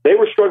season. They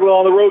were struggling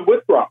on the road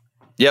with Gronk.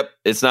 Yep,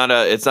 it's not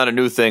a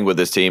new thing with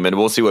this team, and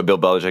we'll see what Bill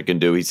Belichick can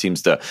do. He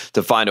seems to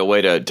find a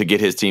way to get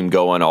his team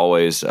going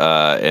always,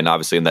 and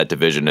obviously in that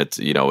division, it's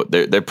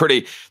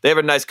they have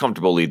a nice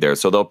comfortable lead there,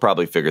 so they'll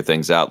probably figure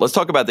things out. Let's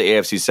talk about the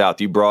AFC South.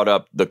 You brought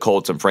up the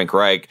Colts and Frank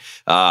Reich.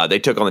 They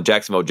took on the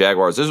Jacksonville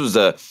Jaguars. This was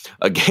a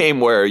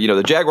game where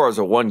the Jaguars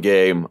are 1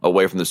 game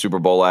away from the Super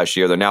Bowl last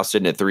year. They're now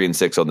sitting at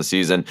 3-6 on the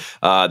season.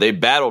 They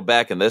battled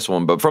back in this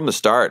one, but from the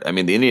start, I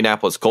mean, the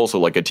Indianapolis Colts are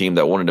like a team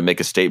that wanted to make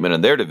a statement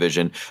in their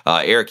division.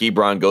 Eric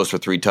Ebron Brown goes for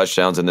 3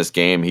 touchdowns in this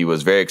game. He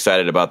was very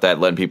excited about that,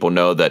 letting people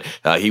know that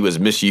he was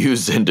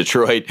misused in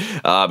Detroit,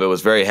 but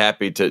was very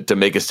happy to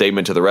make a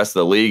statement to the rest of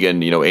the league.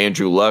 And,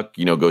 Andrew Luck,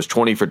 goes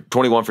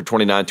 21 for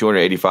 29,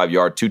 285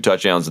 yards, 2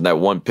 touchdowns, and that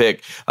 1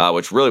 pick,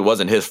 which really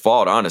wasn't his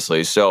fault,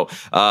 honestly. So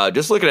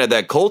just looking at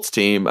that Colts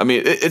team, I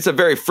mean, it's a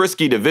very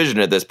frisky division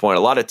at this point.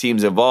 A lot of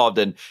teams involved,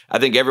 and I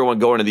think everyone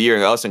going into the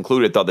year, us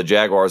included, thought the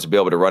Jaguars would be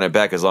able to run it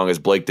back as long as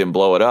Blake didn't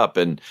blow it up.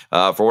 And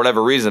for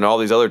whatever reason, all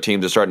these other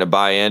teams are starting to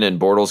buy in, and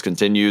Bortles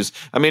continues.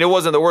 I mean, it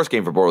wasn't the worst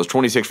game for Bortles,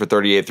 26 for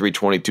 38,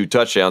 322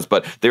 touchdowns,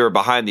 but they were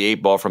behind the 8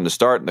 ball from the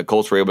start, and the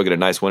Colts were able to get a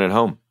nice win at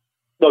home.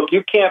 Look,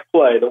 you can't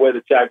play the way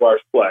the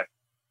Jaguars play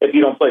if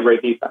you don't play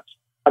great defense.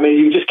 I mean,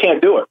 you just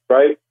can't do it,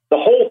 right? The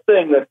whole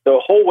thing, that the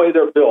whole way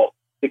they're built,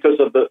 because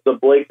of the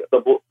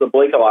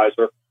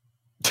Blakealizer,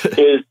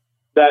 is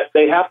that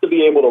they have to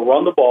be able to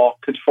run the ball,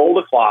 control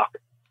the clock,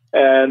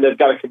 and they've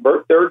got to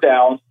convert third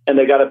downs, and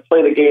they got to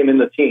play the game in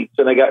the teens.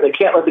 And they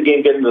can't let the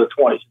game get into the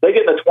 20s. If they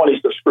get in the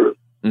 20s, they're screwed,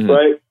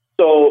 right?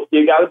 So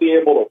you got to be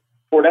able to.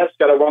 Fournette's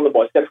got to run the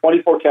ball. He's got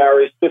 24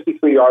 carries,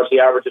 53 yards. He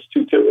averages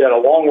 2-2. He had a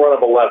long run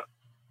of 11.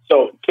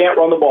 So can't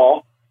run the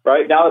ball,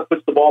 right? Now it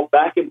puts the ball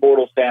back in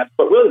Bortles' hands.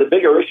 But really, the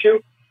bigger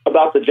issue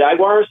about the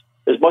Jaguars,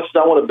 as much as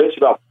I want to bitch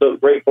about the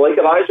great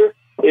Blakealizer,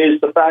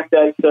 is the fact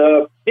that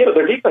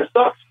their defense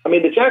sucks. I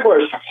mean, the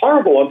Jaguars are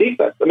horrible on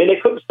defense. I mean, they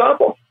couldn't stop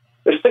them.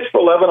 They're 6 for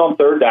 11 on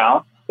third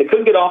down. They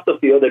couldn't get off the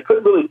field. They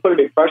couldn't really put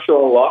any pressure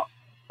on Luck.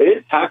 They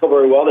didn't tackle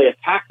very well. They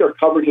attacked their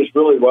coverages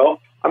really well.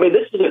 I mean,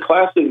 this is a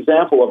classic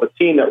example of a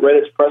team that read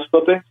its press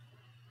clipping.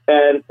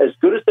 And as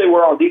good as they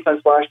were on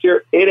defense last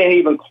year, it ain't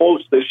even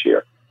close this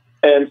year.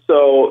 And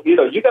so, you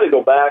got to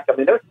go back. I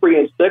mean, they're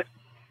 3-6.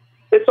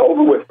 It's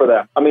over with for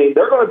them. I mean,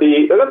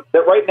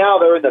 right now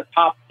they're in the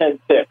top 10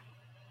 picks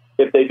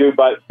if they do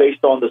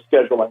based on the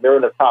scheduling. They're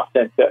in the top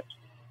 10 picks.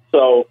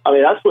 So, I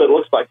mean, that's what it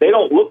looks like. They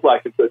don't look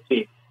like a good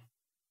team.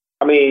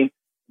 I mean,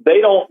 they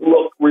don't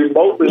look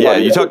remotely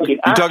like you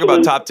talk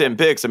about top 10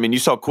 picks. I mean, you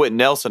saw Quentin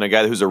Nelson, a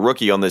guy who's a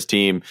rookie on this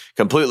team,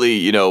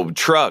 completely,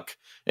 truck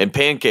and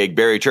pancake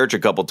Barry Church a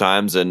couple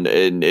times, and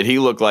he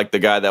looked like the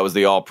guy that was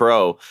the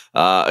All-Pro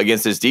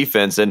against his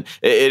defense. And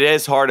it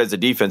is hard as a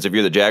defense, if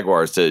you're the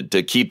Jaguars,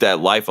 to keep that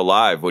life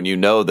alive when you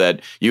know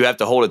that you have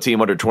to hold a team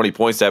under 20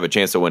 points to have a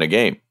chance to win a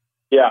game.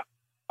 Yeah.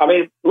 I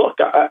mean, look,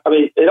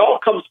 it all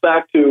comes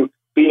back to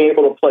being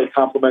able to play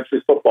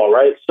complementary football,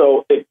 right?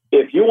 So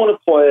if you want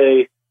to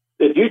play,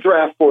 if you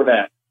draft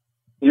Fournette,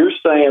 you're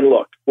saying,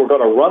 look, we're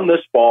going to run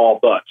this ball a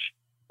bunch.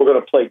 We're going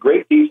to play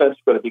great defense.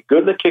 We're going to be good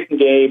in the kicking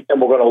game,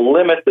 and we're going to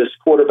limit this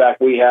quarterback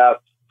we have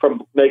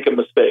from making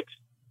mistakes.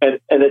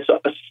 And it's a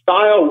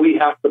style we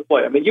have to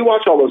play. I mean, you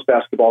watch all those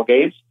basketball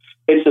games.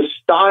 It's a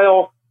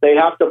style. They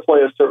have to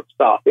play a certain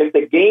style. If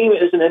the game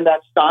isn't in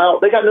that style,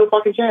 they got no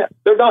fucking chance.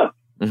 They're done.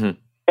 Mm-hmm.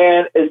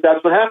 And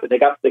that's what happened.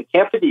 They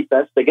camp the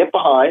defense. They get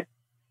behind.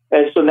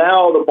 And so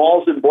now the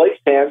ball's in Blake's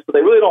hands, but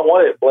they really don't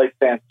want it in Blake's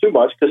hands too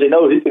much because they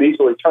know he could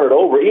easily turn it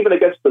over, even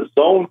against the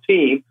zone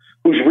team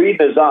who's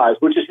reading his eyes,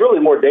 which is really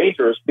more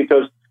dangerous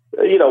because,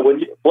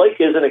 when Blake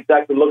isn't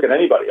exactly looking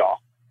anybody off,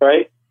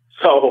 right?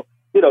 So,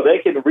 they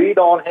can read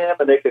on him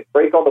and they can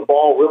break on the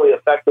ball really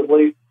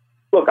effectively.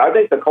 Look, I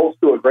think the Colts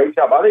do a great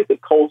job. I think the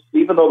Colts,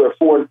 even though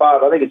they're 4-5,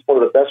 I think it's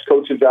one of the best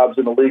coaching jobs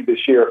in the league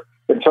this year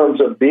in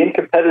terms of being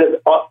competitive.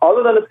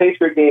 Other than the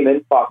Patriot game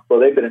in Foxborough,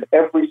 they've been in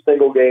every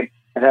single game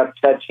and have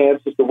had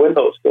chances to win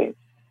those games.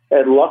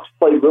 And Luck's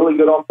played really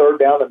good on third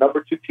down, the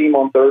number 2 team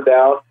on third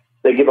down.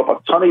 They give up a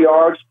ton of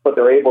yards, but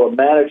they're able to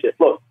manage it.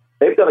 Look,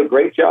 they've done a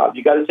great job.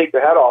 You got to take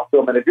your hat off to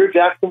them. And if you're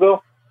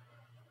Jacksonville,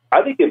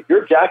 I think if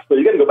you're Jacksonville,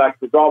 you got to go back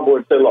to the drawing board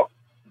and say, look,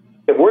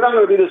 if we're not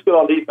going to do this good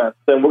on defense,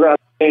 then we're going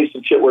to have to change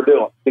some shit we're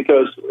doing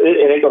because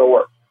it ain't going to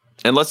work.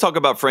 And let's talk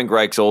about Frank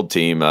Reich's old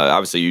team.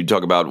 Obviously, you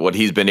talk about what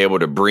he's been able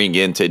to bring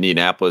into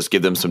Indianapolis,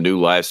 give them some new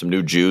life, some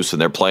new juice,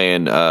 and they're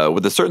playing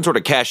with a certain sort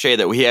of cachet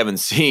that we haven't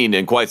seen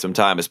in quite some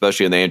time,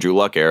 especially in the Andrew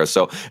Luck era.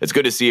 So it's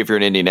good to see if you're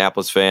an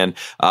Indianapolis fan.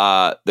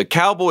 The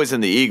Cowboys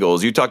and the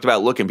Eagles, you talked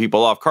about looking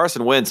people off.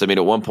 Carson Wentz, I mean,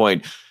 at one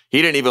point,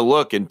 he didn't even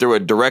look and threw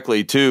it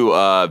directly to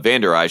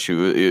Van Der Esch,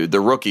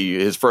 the rookie,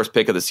 his first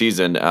pick of the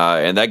season,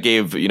 and that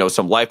gave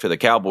some life to the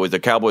Cowboys. The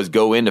Cowboys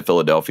go into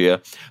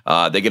Philadelphia.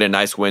 They get a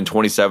nice win,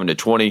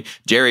 27-20.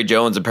 Jerry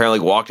Jones apparently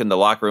walked in the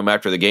locker room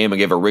after the game and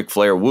gave a Ric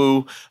Flair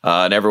woo,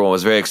 and everyone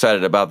was very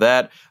excited about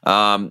that.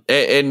 And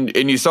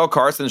you saw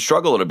Carson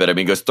struggle a little bit. I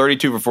mean, he goes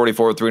 32 for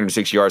 44,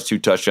 306 yards, 2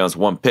 touchdowns,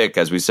 1 pick,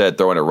 as we said,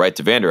 throwing it right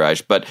to Van Der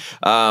Esch. But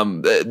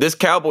this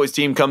Cowboys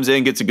team comes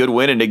in, gets a good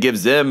win, and it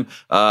gives them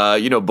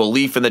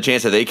belief in the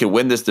chance that they could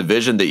win this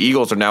division. The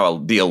Eagles are now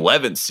the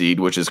 11th seed,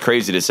 which is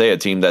crazy to say, a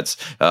team that's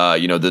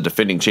the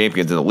defending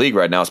champions in the league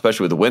right now,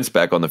 especially with the Wentz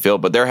back on the field,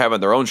 but they're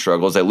having their own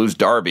struggles. They lose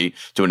Darby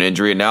to an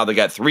injury, and now they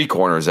got 3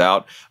 corners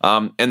out.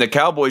 And the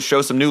Cowboys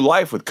show some new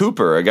life with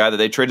Cooper, a guy that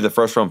they traded the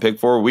first round pick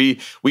for. We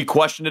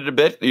questioned it a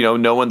bit,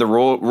 knowing the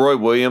Roy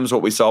Williams,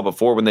 what we saw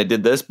before when they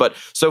did this, but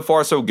so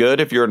far so good.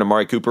 If you're an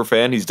Amari Cooper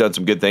fan, he's done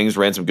some good things,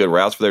 ran some good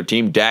routes for their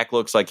team. Dak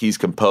looks like he's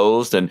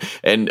composed, and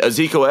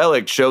Ezekiel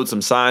Elliott showed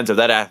some signs of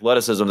that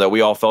athleticism that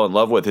we all fell in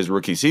love with his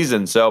rookie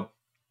season. So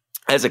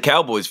as a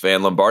Cowboys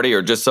fan, Lombardi,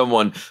 or just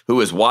someone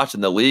who is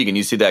watching the league and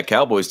you see that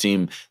Cowboys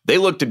team, they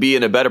look to be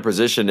in a better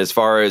position as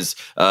far as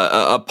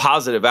a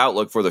positive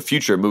outlook for the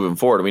future moving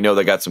forward. And we know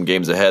they got some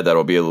games ahead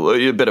that'll be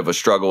a bit of a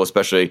struggle,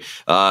 especially.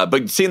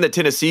 But seeing the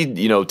Tennessee,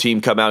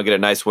 team come out and get a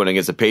nice win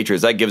against the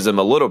Patriots, that gives them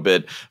a little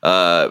bit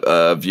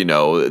of,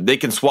 they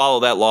can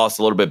swallow that loss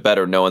a little bit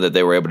better, knowing that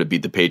they were able to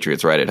beat the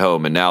Patriots right at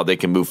home, and now they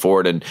can move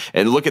forward and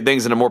look at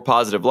things in a more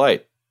positive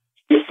light.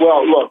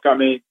 Well, look, I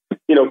mean,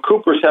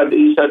 Cooper's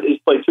he's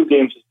played 2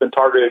 games. He's been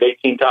targeted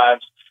 18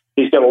 times.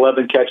 He's got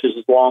 11 catches.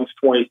 His long's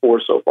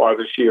 24 so far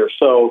this year.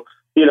 So,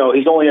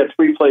 he's only had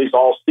 3 plays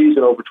all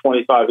season over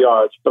 25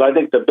 yards. But I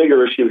think the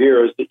bigger issue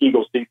here is the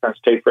Eagles defense,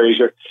 Tate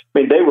Frazier. I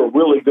mean, they were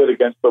really good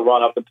against the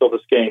run up until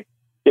this game,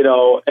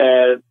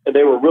 and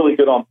they were really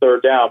good on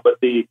third down. But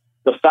the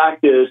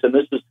fact is, and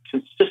this is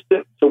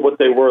consistent to what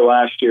they were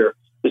last year,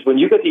 is when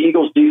you get the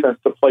Eagles defense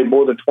to play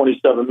more than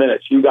 27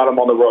 minutes, you got them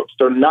on the ropes.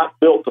 They're not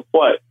built to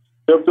play.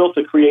 They're built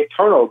to create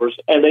turnovers,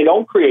 and they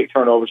don't create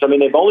turnovers. I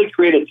mean, they've only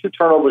created 2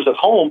 turnovers at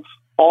home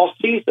all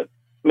season.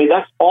 I mean,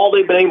 that's all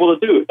they've been able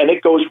to do, and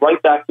it goes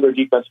right back to their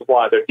defensive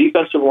line. Their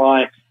defensive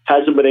line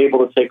hasn't been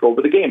able to take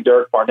over the game.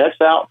 Derek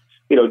Barnett's out.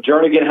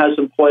 Jernigan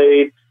hasn't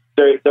played.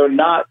 They're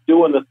not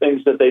doing the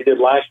things that they did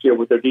last year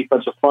with their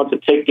defensive front to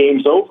take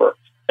games over.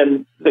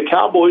 And the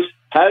Cowboys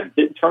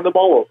didn't turn the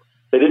ball over.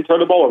 They didn't turn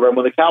the ball over. And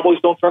when the Cowboys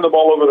don't turn the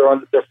ball over,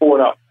 they're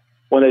 4-0.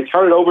 When they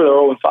turn it over, they're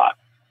 0-5.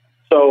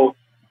 So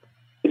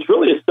it's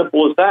really as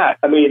simple as that.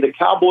 I mean, the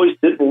Cowboys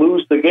didn't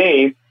lose the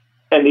game,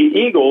 and the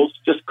Eagles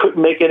just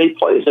couldn't make any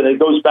plays. And it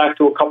goes back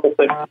to a couple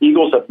things. The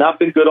Eagles have not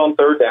been good on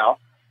third down.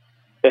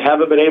 They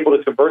haven't been able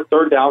to convert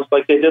third downs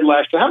like they did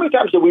last year. How many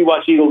times did we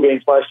watch Eagle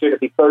games last year? It'd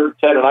be 3rd and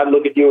 10, and I'd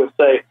look at you and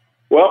say,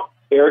 well,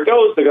 here it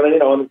goes. They're going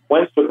to, and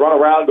Wentz would run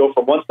around, go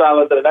from one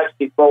sideline to the next,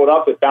 he'd throw it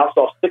up, it bounced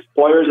off 6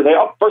 players, and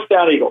first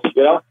down Eagles,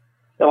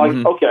 They're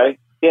like, okay,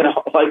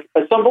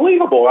 it's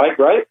unbelievable,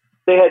 right?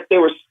 They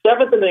were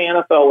 7th in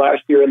the NFL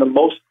last year in the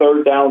most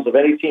third downs of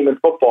any team in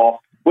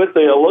football, with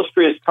the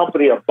illustrious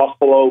company of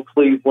Buffalo,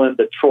 Cleveland,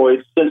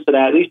 Detroit,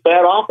 Cincinnati, these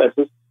bad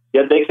offenses,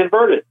 yet they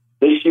converted.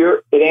 This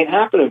year, it ain't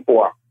happening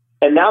for them.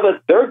 And now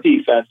that their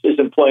defense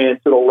isn't playing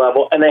to the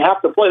level, and they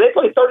have to play, they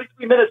play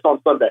 33 minutes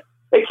on Sunday.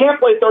 They can't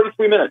play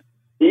 33 minutes.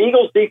 The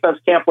Eagles defense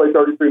can't play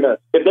 33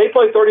 minutes. If they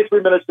play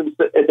 33 minutes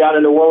down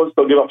in New Orleans,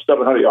 they'll give up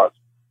 700 yards.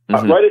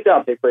 Write it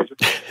down, Tate Frazier.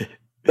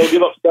 They'll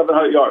give up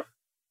 700 yards.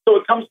 So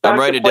it comes back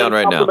to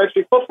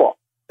complementary football.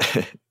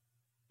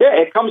 Yeah,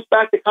 it comes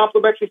back to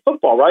complementary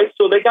football, right?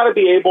 So they got to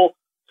be able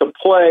to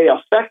play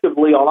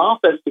effectively on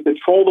offense to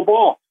control the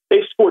ball.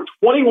 They've scored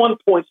 21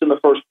 points in the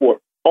first quarter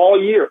all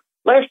year.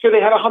 Last year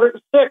they had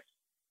 106.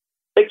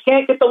 They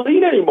can't get the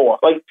lead anymore.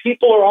 Like,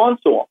 people are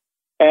onto them.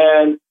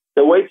 And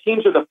the way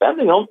teams are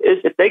defending them is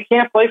if they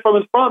can't play from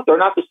in front, they're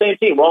not the same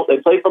team. Well, they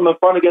played from in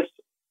front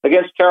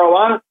against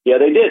Carolina. Yeah,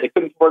 they did. They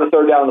couldn't convert a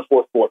third down in the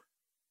fourth quarter.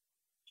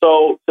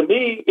 So to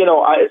me,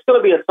 it's going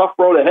to be a tough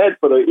road ahead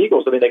for the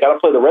Eagles. I mean, they got to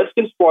play the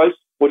Redskins twice,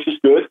 which is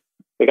good.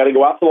 They got to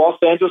go out to Los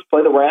Angeles,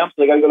 play the Rams,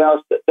 and they got to go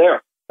down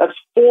there. That's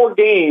 4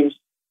 games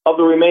of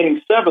the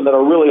remaining 7 that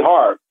are really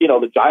hard.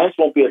 The Giants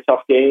won't be a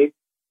tough game.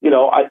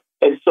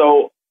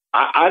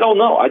 I don't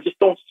know. I just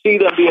don't see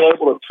them being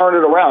able to turn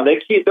it around. They're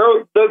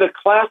the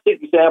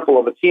classic example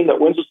of a team that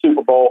wins a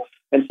Super Bowl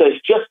and says,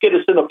 just get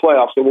us in the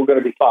playoffs and we're going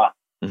to be fine.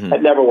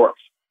 That never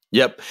works.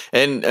 Yep.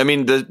 And I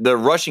mean, the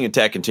rushing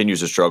attack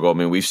continues to struggle. I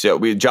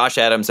mean, Josh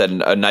Adams had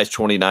a nice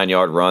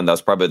 29-yard run. That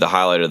was probably the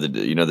highlight of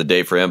the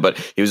day for him, but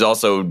he was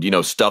also,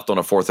 stuffed on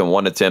a 4th and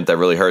 1 attempt that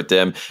really hurt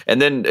them.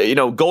 And then,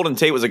 Golden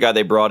Tate was a guy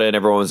they brought in.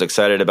 Everyone was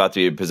excited about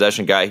the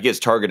possession guy. He gets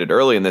targeted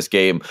early in this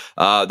game.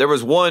 There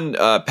was one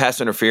pass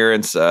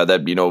interference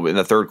that, in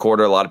the third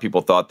quarter, a lot of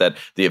people thought that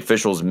the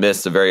officials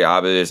missed a very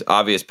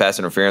obvious pass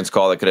interference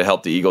call that could have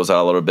helped the Eagles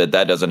out a little bit.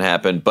 That doesn't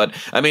happen. But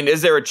I mean,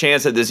 is there a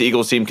chance that this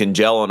Eagles team can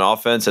gel on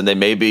offense? And they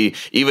maybe,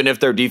 even if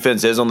their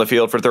defense is on the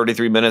field for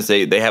 33 minutes,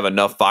 they have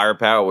enough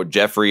firepower with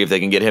Jeffrey if they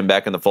can get him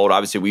back in the fold.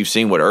 Obviously, we've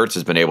seen what Ertz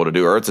has been able to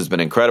do. Ertz has been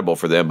incredible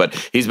for them, but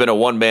he's been a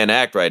one-man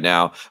act right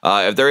now.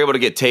 If they're able to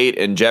get Tate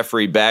and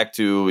Jeffrey back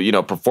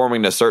to,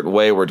 performing in a certain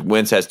way where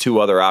Wentz has 2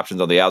 other options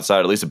on the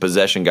outside, at least a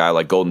possession guy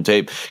like Golden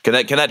Tate, can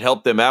that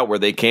help them out where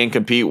they can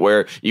compete,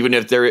 where even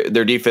if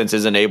their defense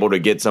isn't able to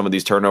get some of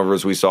these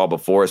turnovers we saw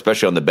before,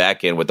 especially on the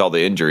back end with all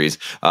the injuries,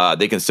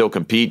 they can still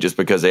compete just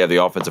because they have the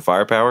offensive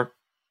firepower?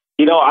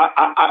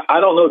 I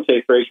don't know,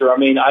 Tate Frazier. I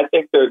mean, I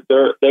think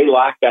they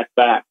lack that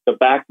back. The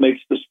back makes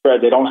the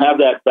spread. They don't have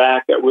that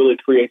back that really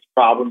creates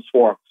problems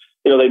for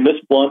them. They miss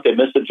Blunt, they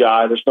miss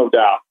Ajay, there's no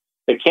doubt.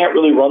 They can't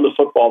really run the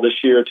football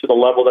this year to the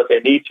level that they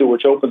need to,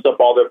 which opens up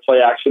all their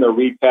play action or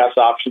read pass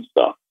option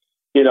stuff.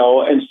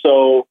 And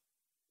so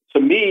to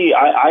me,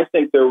 I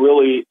think they're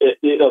really,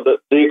 the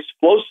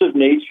explosive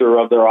nature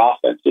of their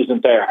offense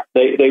isn't there.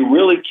 They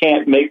really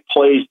can't make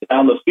plays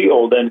down the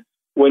field. And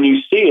when you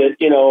see it,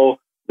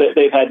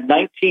 they've had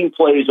 19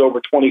 plays over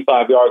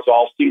 25 yards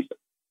all season,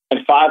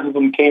 and 5 of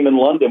them came in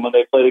London when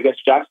they played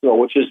against Jacksonville,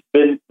 which has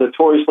been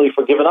notoriously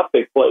for giving up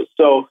big plays.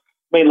 So,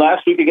 I mean,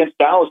 last week against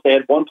Dallas, they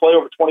had 1 play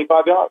over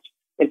 25 yards.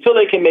 until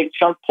they can make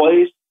chunk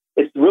plays,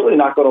 it's really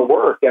not going to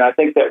work. And I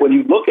think that when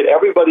you look at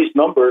everybody's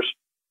numbers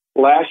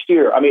last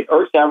year, I mean,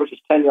 Ertz averages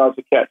 10 yards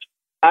a catch.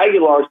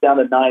 Aguilar's down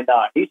to 9.9.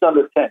 He's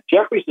under 10.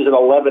 Jeffries is at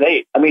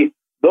 11.8. I mean,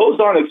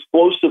 those aren't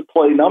explosive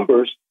play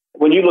numbers.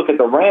 When you look at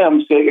the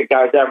Rams, they get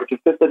guys averaging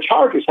 50. The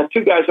Chargers have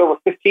 2 guys over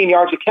 15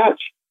 yards a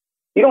catch.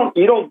 You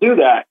don't do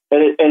that.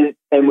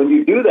 And when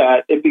you do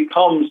that, it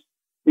becomes,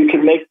 you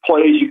can make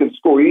plays, you can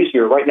score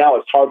easier. Right now,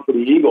 it's hard for the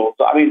Eagles.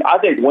 I mean, I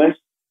think Wentz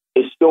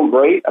is still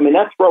great. I mean,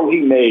 that throw he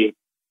made,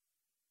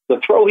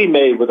 the throw he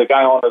made with a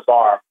guy on his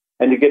arm,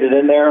 and to get it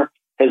in there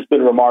has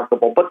been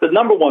remarkable. But the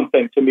number one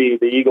thing to me,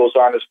 the Eagles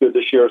aren't as good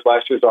this year as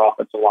last year's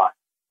offensive line.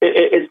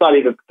 It's not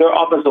even, their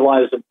offensive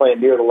line isn't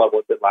playing near the level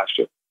it did last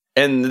year.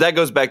 And that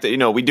goes back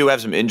to, we do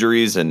have some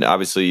injuries, and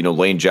obviously,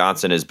 Lane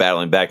Johnson is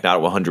battling back, not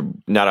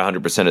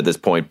 100% at this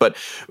point. But,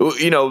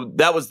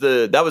 that was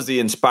the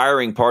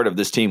inspiring part of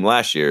this team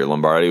last year,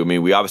 Lombardi. I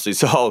mean, we obviously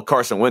saw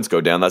Carson Wentz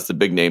go down. That's the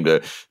big name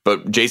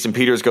but Jason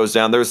Peters goes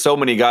down. There's so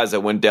many guys that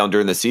went down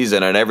during the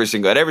season, and at every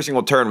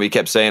single turn, we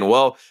kept saying,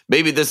 well,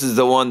 maybe this is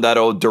the one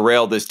that'll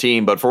derail this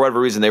team. But for whatever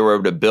reason, they were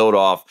able to build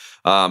off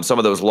some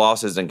of those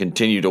losses and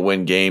continue to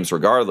win games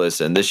regardless.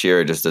 And this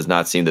year, it just does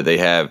not seem that they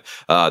have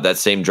that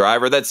same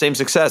drive or that same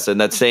success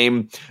and that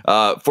same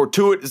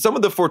some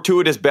of the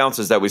fortuitous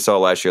bounces that we saw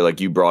last year,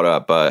 like you brought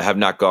up, have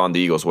not gone the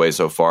Eagles' way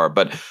so far.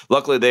 But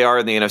luckily, they are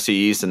in the NFC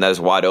East, and that is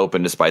wide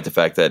open, despite the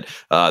fact that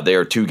they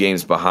are 2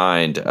 games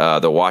behind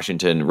the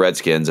Washington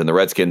Redskins, and the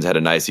Redskins had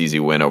a nice, easy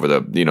win over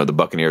the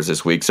Buccaneers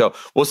this week. So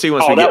we'll see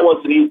once we get. That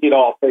wasn't easy at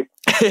all.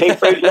 Hey,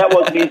 Frazier, that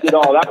wasn't easy at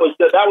all. That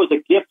was a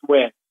gift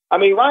win. I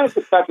mean, Ryan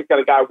Fitzpatrick got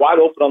a guy wide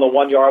open on the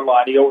 1-yard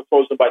line. He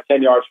overthrows him by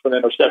 10 yards for an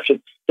interception.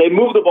 They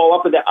move the ball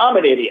up and down. I'm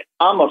an idiot.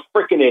 I'm a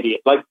freaking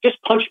idiot. Like,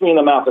 just punch me in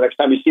the mouth the next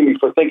time you see me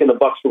for thinking the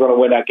Bucs were going to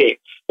win that game.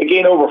 They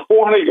gain over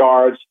 400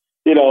 yards.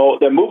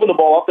 They're moving the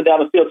ball up and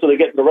down the field so they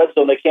get in the red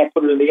zone. They can't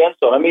put it in the end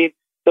zone. I mean,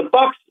 the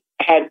Bucs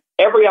had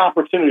every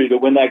opportunity to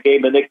win that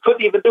game, and they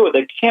couldn't even do it.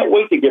 They can't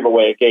wait to give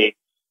away a game.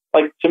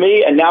 Like, to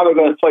me, and now they're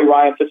going to play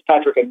Ryan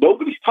Fitzpatrick, and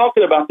nobody's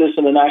talking about this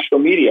in the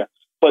national media.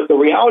 But the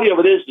reality of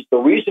it is the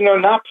reason they're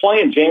not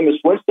playing Jameis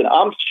Winston,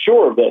 I'm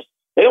sure of this.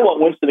 They don't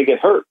want Winston to get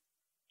hurt.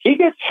 He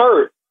gets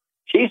hurt,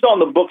 he's on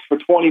the books for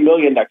 $20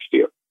 million next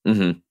year.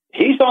 Mm-hmm.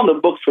 He's on the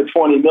books for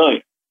 $20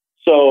 million.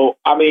 So,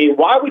 I mean,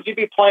 why would you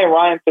be playing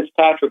Ryan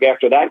Fitzpatrick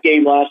after that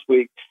game last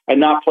week and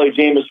not play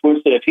Jameis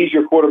Winston if he's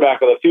your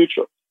quarterback of the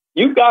future?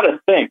 You've got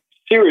to think,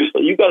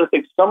 seriously, you've got to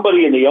think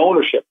somebody in the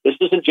ownership. This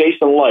isn't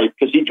Jason Light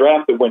because he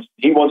drafted Winston.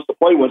 He wants to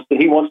play Winston.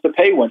 He wants to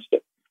pay Winston,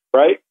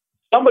 right?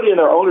 Somebody in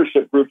their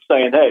ownership group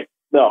saying, hey,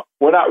 no,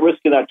 we're not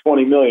risking that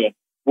 $20 million.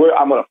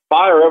 I'm going to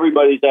fire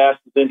everybody's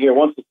asses in here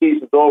once the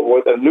season's over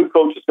with, and a new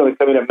coach is going to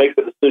come in and make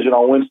the decision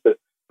on Winston.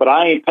 But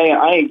I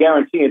ain't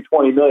guaranteeing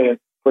 $20 million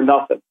for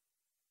nothing.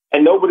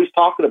 And nobody's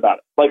talking about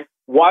it. Like,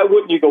 why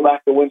wouldn't you go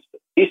back to Winston?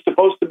 He's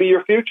supposed to be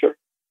your future.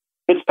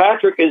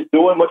 Fitzpatrick is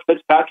doing what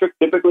Fitzpatrick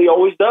typically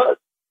always does.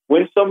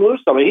 Win some, lose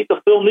some. I mean, he's the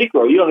Phil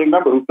Negro. You don't even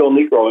remember who Phil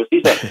Negro is.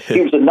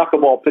 He was a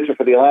knuckleball pitcher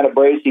for the Atlanta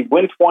Braves. He'd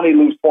win 20,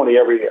 lose 20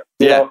 every year.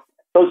 You know?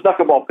 Those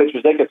knuckleball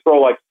pitchers, they could throw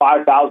like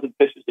 5,000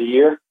 pitches a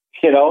year,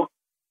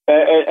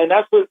 and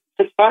that's what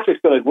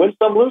Fitzpatrick's going to win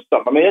some, lose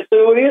some. I mean, that's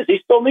who he is.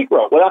 He's still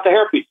Negro without the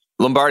hairpiece.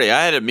 Lombardi,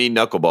 I had a mean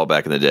knuckleball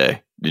back in the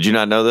day. Did you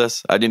not know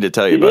this? I need to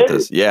tell you about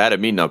this. Yeah, I had a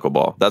mean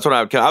knuckleball. That's when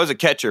I was a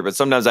catcher, but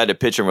sometimes I had to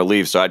pitch and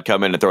relief, so I'd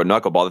come in and throw a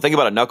knuckleball. The thing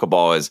about a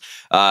knuckleball is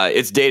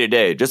it's day to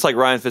day, just like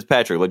Ryan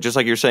Fitzpatrick, just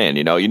like you're saying.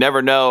 You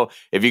never know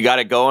if you got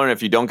it going, or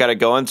if you don't got it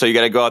going, so you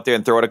got to go out there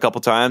and throw it a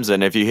couple times,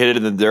 and if you hit it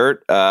in the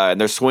dirt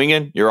and they're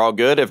swinging, you're all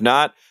good. If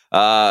not,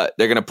 they're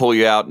going to pull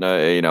you out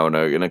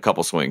in a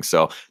couple swings.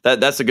 So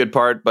that's a good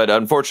part, but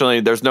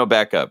unfortunately, there's no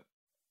backup.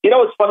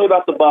 What's funny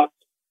about the Bucs?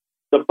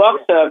 The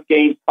Bucs have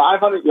gained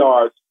 500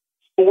 yards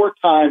 4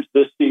 times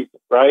this season,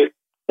 right?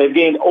 They've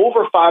gained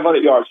over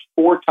 500 yards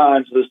 4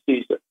 times this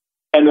season,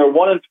 and they're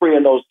 1-3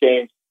 in those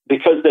games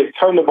because they've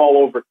turned the ball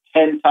over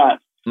 10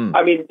 times.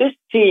 I mean, this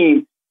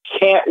team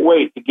can't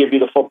wait to give you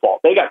the football.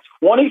 They got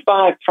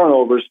 25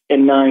 turnovers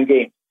in 9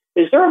 games.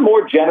 Is there a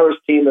more generous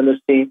team than this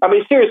team? I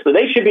mean, seriously,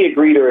 they should be a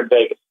greeter in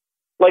Vegas.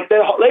 Like, they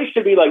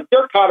should be like,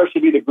 Dirk Cotter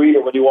should be the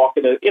greeter when you walk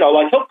into,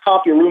 like, he'll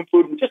comp your room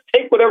food and just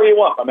take whatever you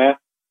want, my man.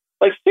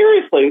 Like,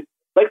 seriously,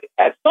 like,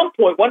 at some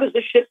point, when does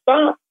this shit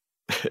stop?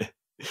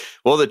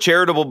 Well, the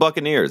charitable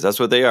Buccaneers, that's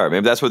what they are.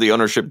 Maybe that's what the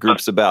ownership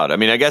group's about. I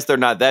mean, I guess they're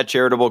not that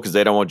charitable because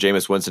they don't want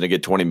Jameis Winston to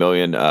get $20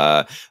 million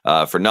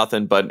for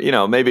nothing. But,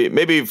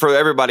 maybe for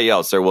everybody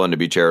else, they're willing to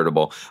be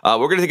charitable. We're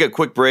going to take a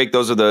quick break.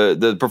 Those are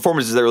the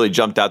performances that really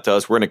jumped out to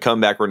us. We're going to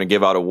come back. We're going to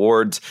give out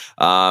awards,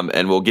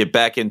 and we'll get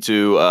back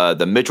into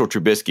the Mitchell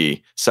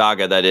Trubisky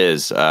saga that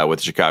is with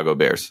the Chicago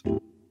Bears.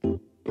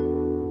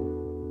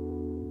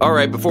 All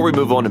right, before we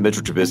move on to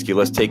Mitchell Trubisky,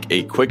 let's take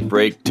a quick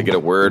break to get a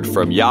word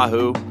from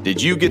Yahoo.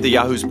 Did you get the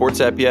Yahoo Sports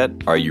app yet?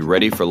 Are you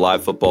ready for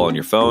live football on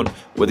your phone?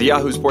 With the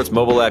Yahoo Sports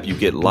mobile app, you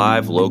get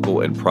live,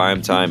 local, and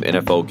primetime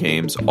NFL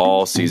games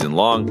all season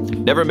long.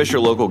 Never miss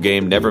your local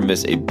game. Never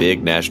miss a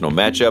big national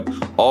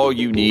matchup. All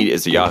you need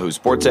is the Yahoo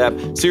Sports app.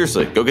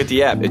 Seriously, go get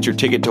the app. It's your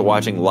ticket to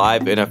watching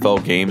live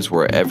NFL games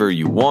wherever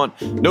you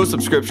want. No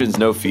subscriptions,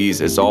 no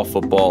fees. It's all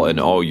football and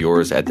all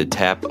yours at the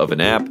tap of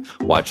an app.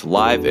 Watch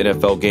live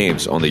NFL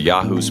games on the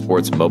Yahoo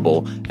Sports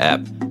mobile app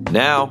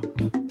now.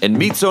 And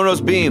meet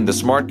Sonos Beam, the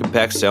smart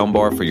compact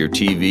soundbar for your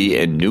TV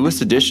and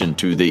newest addition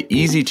to the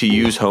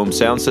easy-to-use home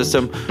sound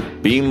system.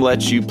 Beam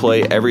lets you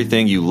play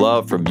everything you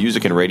love, from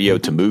music and radio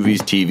to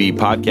movies, TV,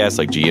 podcasts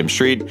like GM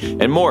Street,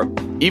 and more.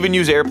 Even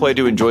use AirPlay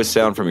to enjoy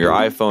sound from your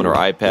iPhone or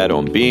iPad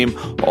on Beam,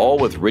 all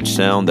with rich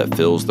sound that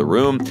fills the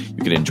room.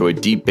 You can enjoy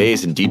deep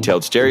bass and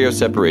detailed stereo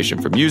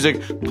separation for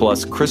music,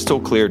 plus crystal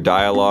clear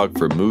dialogue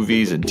for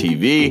movies and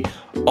TV.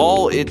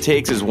 All it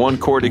takes is one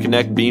cord to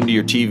connect Beam to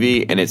your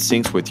TV, and it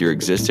syncs with your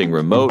existing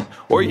remote,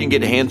 or you can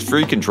get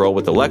hands-free control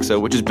with Alexa,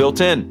 which is built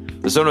in.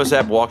 The Sonos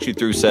app walks you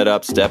through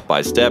setup step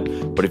by step,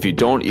 but if you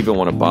don't even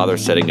want to bother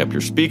setting up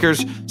your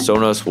speakers,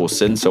 Sonos will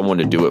send someone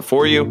to do it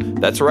for you.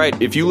 That's right,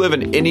 if you live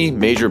in any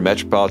major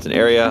metropolitan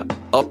area,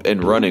 Up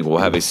and Running will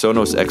have a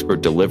Sonos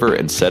expert deliver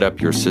and set up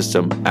your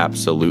system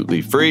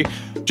absolutely free.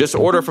 Just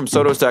order from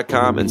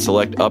Sonos.com and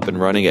select Up and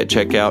Running at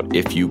checkout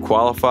if you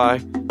qualify.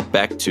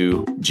 Back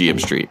to GM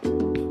Street.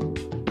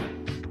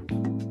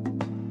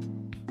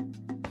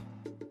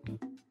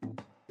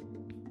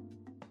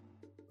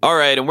 All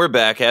right, and we're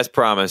back. As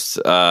promised,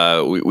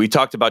 we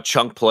talked about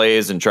chunk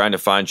plays and trying to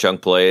find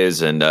chunk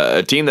plays, and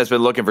a team that's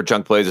been looking for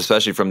chunk plays,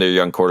 especially from their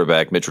young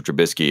quarterback, Mitchell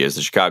Trubisky, is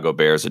the Chicago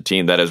Bears, a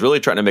team that is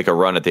really trying to make a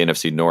run at the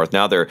NFC North.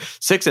 Now they're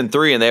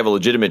 6-3, and they have a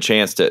legitimate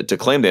chance to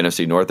claim the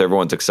NFC North.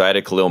 Everyone's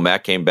excited. Khalil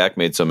Mack came back,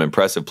 made some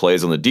impressive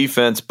plays on the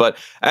defense, but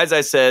as I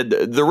said,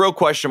 the real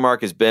question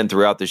mark has been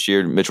throughout this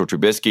year, Mitchell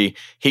Trubisky.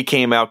 He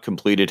came out,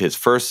 completed his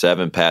first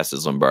 7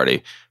 passes,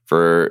 Lombardi,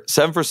 for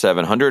 7 for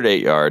 7,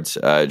 108 yards.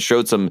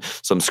 Showed some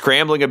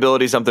scrambling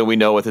ability, something we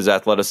know with his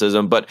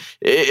athleticism. But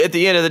at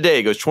the end of the day,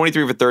 it goes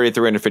 23 for 30,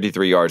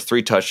 353 yards,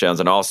 3 touchdowns,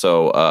 and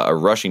also a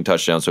rushing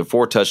touchdown. So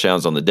 4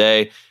 touchdowns on the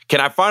day.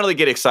 Can I finally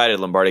get excited,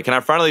 Lombardi? Can I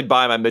finally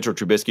buy my Mitchell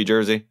Trubisky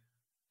jersey?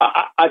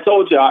 I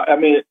told you. I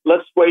mean,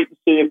 let's wait and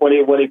see if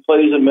when he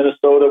plays in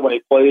Minnesota, when he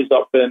plays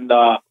up in,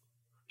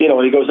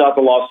 when he goes out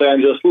to Los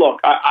Angeles.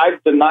 Look,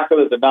 I'm not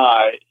going to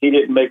deny he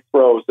didn't make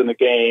throws in the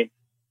game.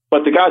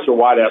 But the guys are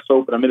wide ass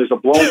open. I mean, there's a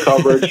blown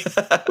coverage,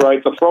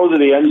 right? The throw to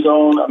the end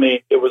zone, I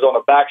mean, it was on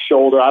the back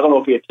shoulder. I don't know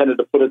if he intended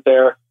to put it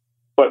there,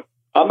 but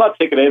I'm not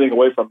taking anything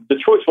away from him.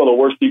 Detroit's one of the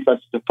worst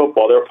defenses in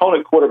football. Their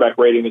opponent quarterback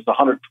rating is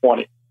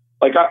 120.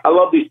 Like, I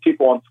love these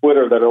people on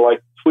Twitter that are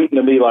like tweeting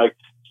to me like,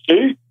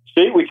 see,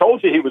 we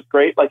told you he was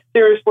great. Like,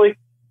 seriously?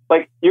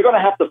 Like, you're going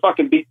to have to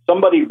fucking beat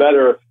somebody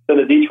better than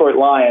the Detroit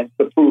Lions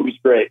to prove he's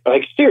great.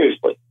 Like,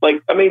 seriously.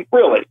 Like, I mean,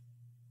 really.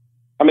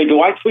 I mean,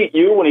 do I tweet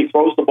you when he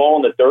throws the ball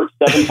in the dirt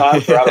 7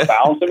 times or out of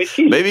bounds? I mean,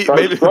 Jesus maybe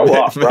grow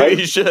up, right?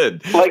 Maybe you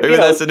should. Like, maybe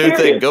that's a new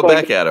thing. Go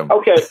back at him.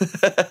 Okay.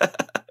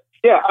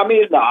 Yeah, I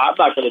mean, no, I'm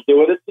not going to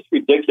do it. It's just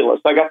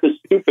ridiculous. I got this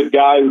stupid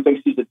guy who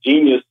thinks he's a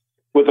genius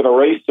with an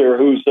eraser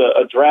who's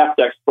a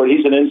draft expert.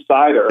 He's an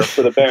insider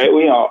for the Bears.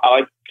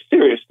 Like,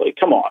 seriously,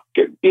 come on.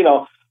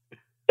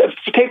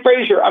 Kate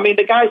Frazier, I mean,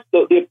 the guys,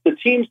 the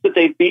teams that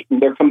they've beaten,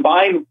 their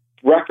combined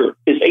record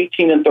is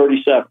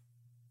 18-37.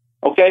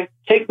 Okay?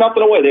 Take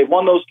nothing away. They've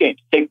won those games.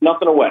 Take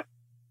nothing away.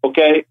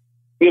 Okay?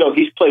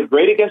 He's played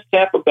great against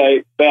Tampa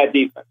Bay, bad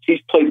defense.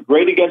 He's played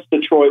great against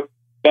Detroit,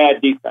 bad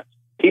defense.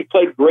 He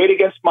played great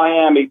against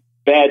Miami,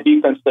 bad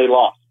defense, they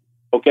lost.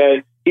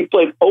 Okay? He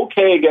played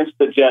okay against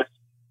the Jets.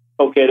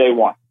 Okay, they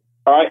won.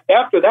 All right?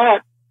 After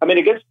that, I mean,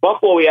 against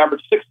Buffalo, he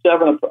averaged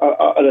 6-7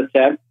 out of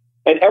 10.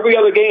 And every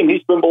other game,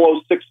 he's been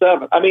below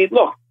 6-7. I mean,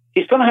 look,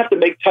 he's going to have to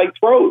make tight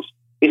throws.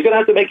 He's going to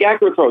have to make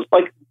accurate throws.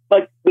 Like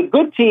the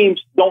good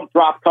teams don't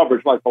drop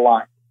coverage like the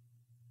Lions.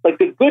 Like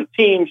the good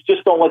teams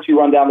just don't let you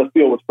run down the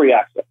field with free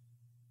access.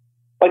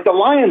 Like the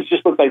Lions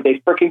just look like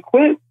they freaking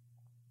quit.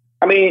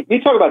 I mean, you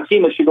talk about a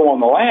team that should go on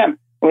the lam.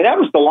 I mean, that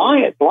was the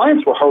Lions. The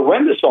Lions were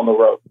horrendous on the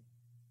road.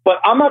 But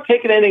I'm not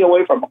taking anything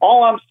away from them.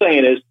 All I'm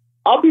saying is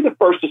I'll be the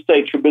first to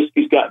say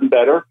Trubisky's gotten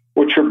better,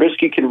 or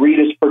Trubisky can read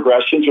his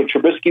progressions, or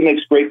Trubisky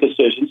makes great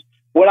decisions.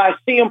 When I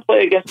see him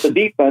play against the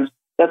defense,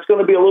 that's going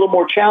to be a little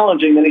more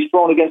challenging than he's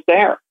thrown against the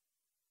air.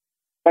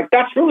 Like,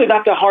 that's really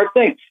not the hard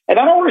thing. And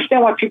I don't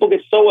understand why people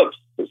get so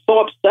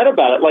upset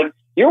about it. Like,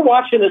 you're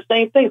watching the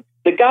same thing.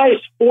 The guy is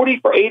 40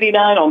 for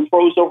 89 on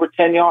throws over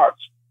 10 yards.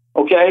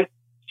 Okay?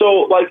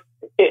 So, like,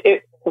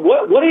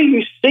 what are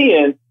you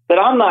seeing that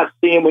I'm not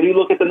seeing when you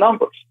look at the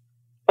numbers?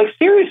 Like,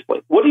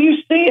 seriously, what are you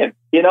seeing?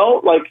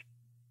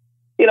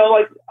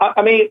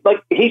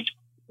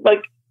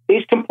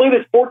 He's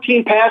completed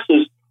 14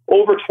 passes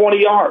over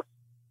 20 yards.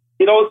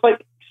 It's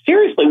like,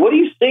 seriously, what are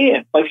you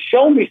seeing? Like,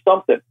 show me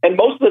something. And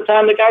most of the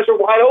time, the guys are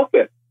wide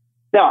open.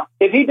 Now,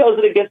 if he does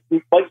it against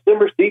Mike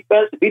Zimmer's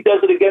defense, if he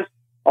does it against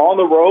on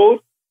the road,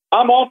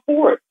 I'm all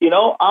for it.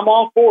 I'm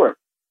all for it.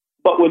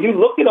 But when you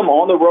look at him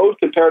on the road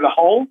compared to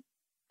home,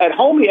 at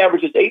home he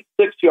averages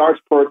 86 yards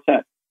per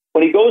attempt.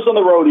 When he goes on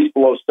the road, he's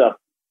below 7.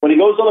 When he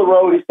goes on the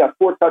road, he's got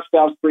 4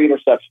 touchdowns, 3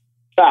 interceptions.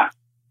 Fact.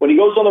 When he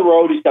goes on the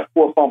road, he's got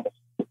 4 fumbles.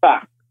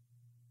 Fact.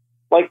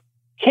 Like,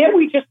 can't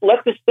we just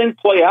let this thing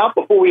play out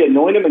before we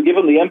anoint him and give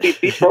him the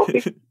MVP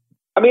trophy?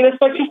 I mean, it's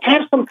like, just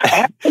have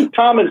some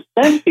common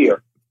sense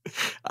here.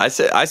 I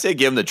say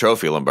give him the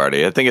trophy,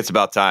 Lombardi. I think it's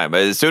about time.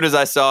 As soon as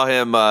I saw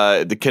him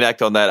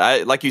connect on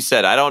that, like you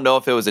said, I don't know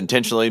if it was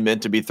intentionally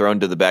meant to be thrown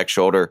to the back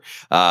shoulder,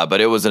 but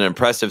it was an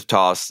impressive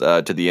toss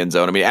to the end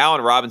zone. I mean,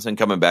 Allen Robinson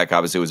coming back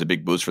obviously was a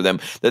big boost for them.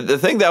 The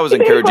thing that was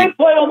encouraging,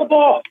 play on the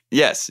ball.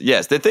 Yes.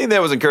 The thing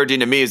that was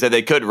encouraging to me is that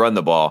they could run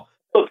the ball.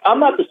 Look, I'm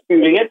not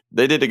disputing it.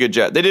 They did a good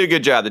job.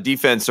 The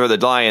defense or the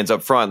Lions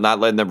up front, not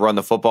letting them run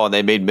the football, and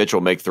they made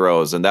Mitchell make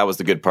throws, and that was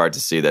the good part to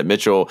see. That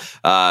Mitchell,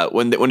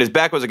 when his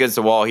back was against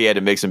the wall, he had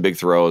to make some big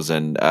throws,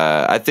 and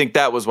I think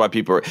that was why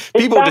people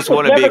just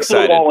want to be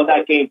excited. To the wall in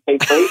that game,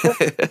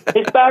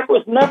 his back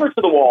was never to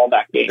the wall in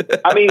that game.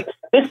 I mean,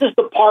 this is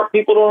the part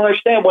people don't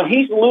understand. When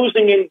he's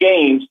losing in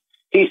games,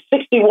 he's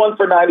 61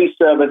 for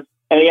 97,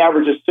 and he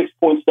averages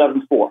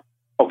 6.74.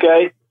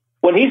 Okay.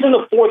 When he's in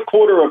the fourth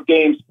quarter of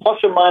games, plus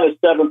or minus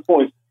 7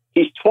 points,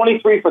 he's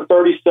 23 for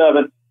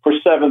 37 for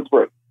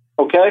 7-3.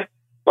 Okay?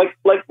 Like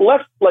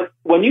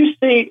when you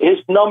see his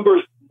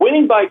numbers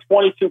winning by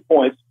 22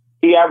 points,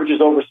 he averages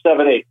over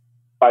 7-8.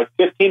 By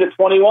 15 to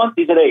 21,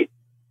 he's at 8.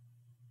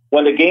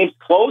 When the game's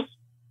close,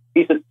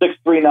 he's at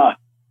 6-3-9.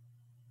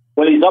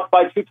 When he's up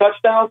by 2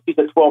 touchdowns, he's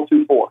at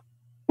 12-2-4.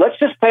 Let's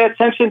just pay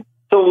attention to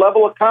the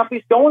level of comp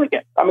he's going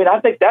against. I mean, I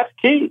think that's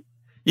key.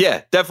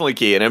 Yeah, definitely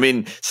key. And I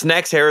mean,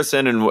 Snacks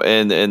Harrison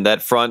and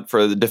that front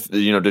for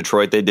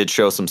Detroit, they did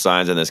show some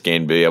signs in this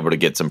game to be able to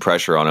get some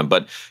pressure on him.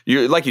 But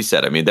like you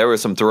said, I mean, there were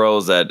some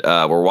throws that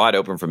were wide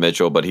open for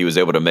Mitchell, but he was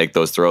able to make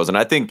those throws. And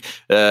I think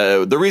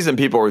the reason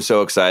people were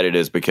so excited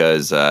is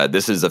because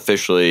this is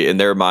officially, in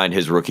their mind,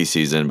 his rookie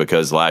season,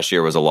 because last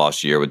year was a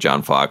lost year with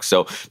John Fox.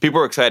 So people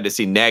were excited to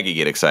see Nagy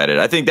get excited.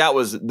 I think that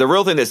was the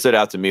real thing that stood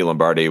out to me,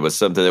 Lombardi, was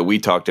something that we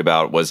talked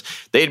about, was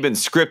they'd been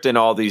scripting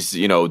all these,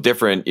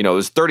 different, it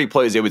was 30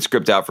 plays they would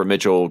script out for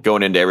Mitchell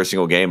going into every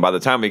single game. By the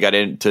time we got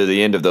into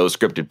the end of those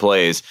scripted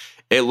plays,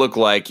 it looked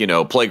like,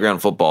 playground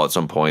football at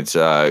some points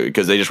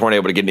because they just weren't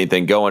able to get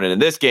anything going. And in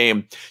this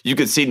game, you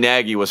could see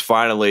Nagy was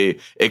finally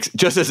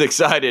just as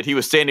excited. He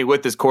was standing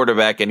with his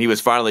quarterback, and he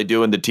was finally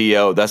doing the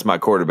TO. That's my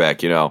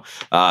quarterback,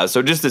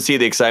 So just to see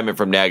the excitement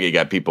from Nagy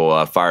got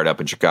people fired up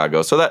in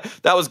Chicago. So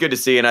that was good to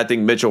see. And I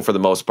think Mitchell, for the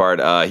most part,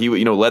 he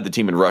led the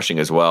team in rushing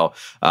as well.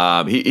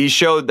 He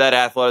showed that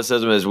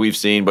athleticism as we've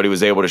seen, but he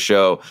was able to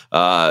show,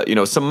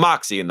 some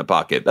moxie in the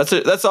pocket.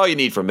 That's all you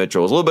need from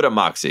Mitchell, is a little bit of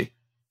moxie.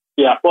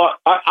 Yeah, well,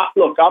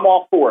 look, I'm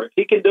all for it. If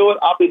he can do it,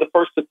 I'll be the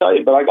first to tell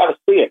you, but I got to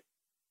see it.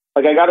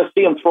 Like, I got to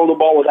see him throw the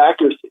ball with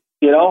accuracy,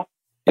 Yeah.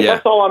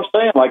 That's all I'm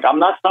saying. Like, I'm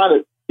not trying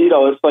to,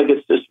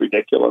 it's just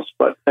ridiculous.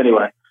 But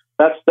anyway,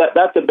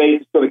 that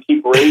debate is going to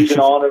keep raging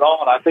on and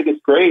on. I think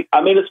it's great.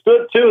 I mean, it's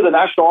good, too. The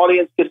national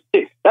audience gets to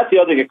see. That's the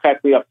other thing that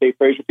cracked me up, Dave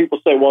Frazier. People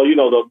say, well,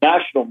 the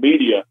national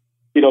media,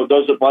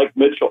 doesn't like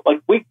Mitchell.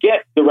 Like, we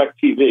get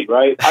DirecTV,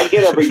 right? I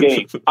get every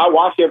game. I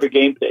watch every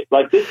game tape.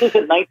 Like, this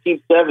isn't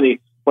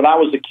 1970. When I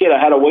was a kid, I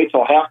had to wait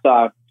till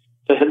halftime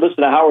to listen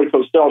to Howard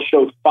Cosell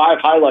show 5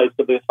 highlights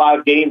of the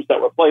 5 games that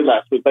were played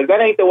last week. Like,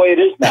 that ain't the way it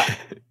is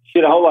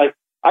now. Like,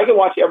 I can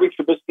watch every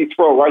Trubisky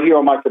throw right here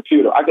on my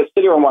computer. I can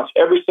sit here and watch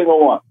every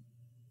single one.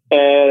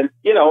 And,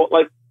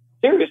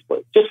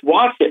 seriously, just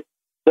watch it.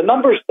 The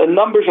numbers are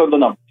the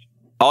numbers.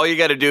 All you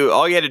had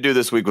to do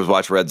this week was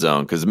watch Red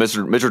Zone, because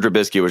Mitchell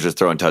Trubisky was just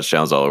throwing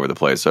touchdowns all over the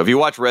place. So if you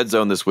watch Red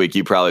Zone this week,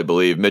 you probably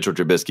believe Mitchell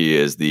Trubisky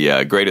is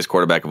the greatest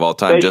quarterback of all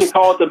time. They should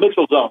call it the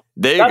Mitchell Zone.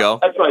 There you go.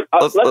 That's right.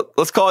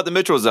 Let's call it the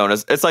Mitchell Zone.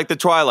 It's like the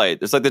Twilight.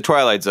 It's like the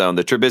Twilight Zone,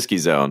 the Trubisky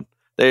Zone.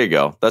 There you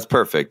go. That's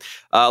perfect.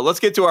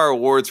 Let's get to our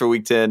awards for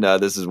Week 10.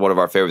 This is one of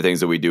our favorite things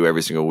that we do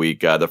every single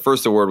week. The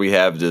first award we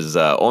have is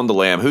On the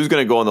Lamb. Who's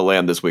going to go on the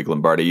Lamb this week,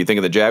 Lombardi? You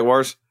thinking the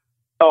Jaguars?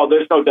 Oh,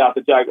 there's no doubt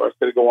the Jaguars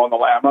going to go on the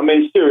Lamb. I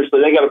mean,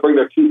 seriously, they got to bring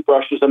their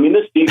toothbrushes. I mean,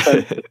 this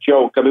defense is a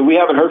joke. I mean, we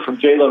haven't heard from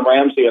Jalen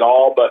Ramsey at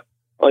all, but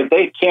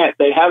they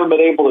haven't been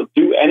able to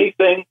do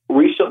anything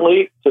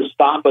recently to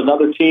stop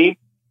another team.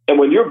 And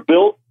when you're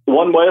built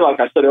one way, like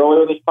I said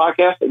earlier in this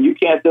podcast, and you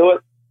can't do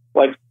it,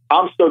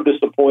 I'm so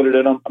disappointed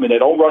in them. I mean, they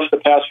don't rush the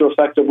passer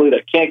effectively.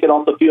 They can't get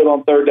off the field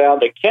on third down.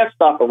 They can't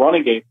stop a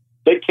running game.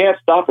 They can't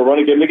stop a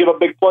running game. They give up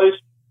big plays.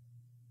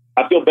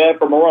 I feel bad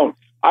for Marone.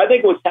 I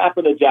think what's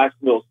happened to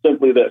Jacksonville is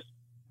simply this.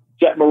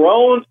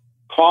 Marone,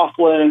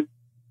 Coughlin,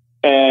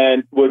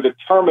 and were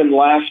determined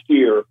last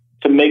year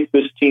to make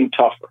this team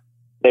tougher.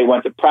 They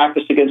went to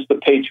practice against the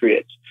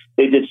Patriots.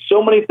 They did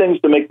so many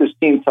things to make this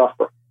team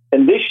tougher.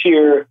 And this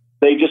year,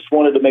 they just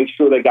wanted to make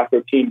sure they got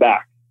their team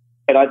back.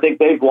 And I think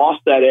they've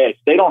lost that edge.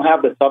 They don't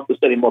have the toughness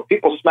anymore.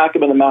 People smack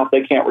them in the mouth,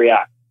 they can't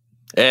react.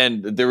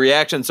 And the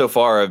reactions so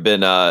far have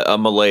been a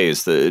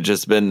malaise. It's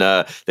just been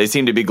they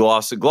seem to be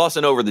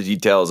glossing over the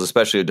details,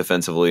 especially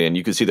defensively, and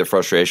you can see the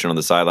frustration on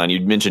the sideline. You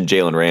mentioned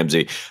Jalen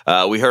Ramsey.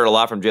 We heard a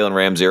lot from Jalen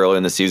Ramsey early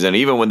in the season.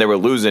 Even when they were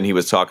losing, he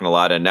was talking a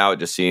lot, and now it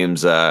just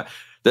seems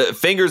the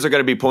fingers are going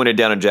to be pointed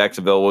down in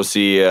Jacksonville. We'll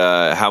see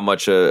how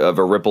much of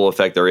a ripple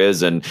effect there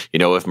is, and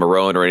if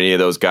Marone or any of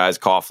those guys,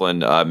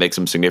 Coughlin, make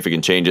some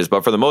significant changes.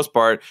 But for the most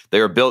part, they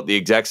were built the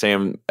exact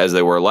same as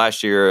they were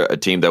last year, a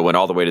team that went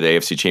all the way to the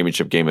AFC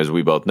Championship game, as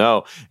we both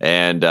know.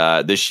 And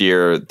this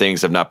year,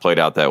 things have not played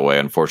out that way,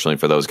 unfortunately,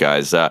 for those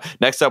guys.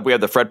 Next up, we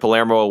have the Fred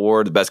Palermo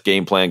Award, the best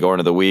game plan going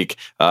into the week.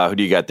 Who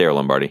do you got there,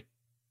 Lombardi?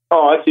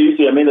 Oh, that's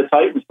easy. I mean, the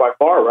Titans by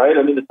far, right?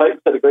 I mean, the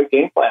Titans had a great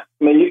game plan.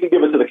 I mean, you can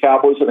give it to the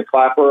Cowboys and the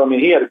Clapper. I mean,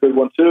 he had a good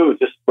one, too.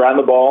 Just ran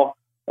the ball,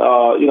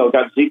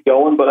 got Zeke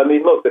going. But, I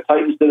mean, look, the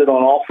Titans did it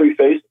on all three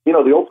phases. The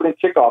opening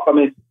kickoff. I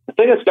mean, the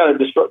thing that's got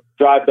to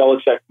drive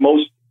Belichick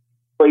most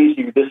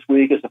crazy this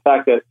week is the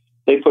fact that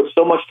they put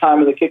so much time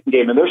in the kicking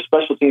game, and their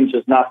special teams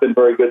has not been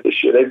very good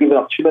this year. They've given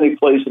up too many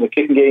plays in the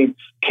kicking game.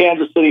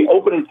 Kansas City,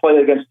 opening play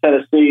against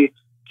Tennessee.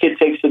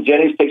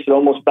 Jennings takes it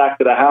almost back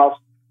to the house.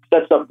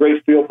 Sets up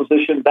great field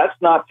position. That's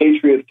not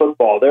Patriot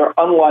football. They're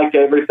unlike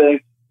everything.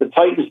 The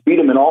Titans beat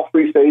them in all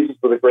three phases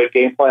with a great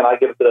game plan. I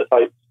give it to the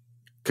Titans.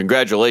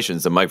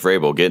 Congratulations to Mike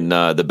Vrabel getting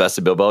the best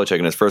of Bill Belichick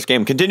in his first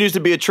game. Continues to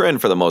be a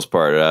trend for the most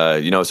part.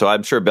 So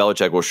I'm sure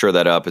Belichick will shore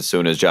that up as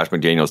soon as Josh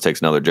McDaniels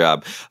takes another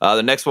job.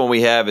 The next one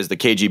we have is the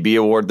KGB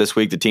Award this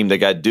week, the team that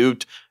got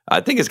duped.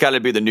 I think it's got to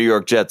be the New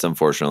York Jets,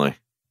 unfortunately.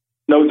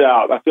 No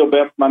doubt. I feel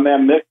bad for my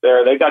man Nick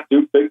there. They got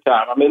duped big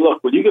time. I mean,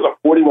 look, when you give up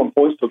 41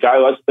 points to a guy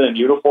who hasn't been in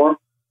uniform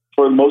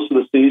for most of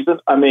the season,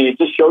 I mean, it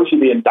just shows you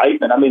the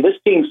indictment. I mean, this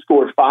team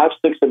scored 5,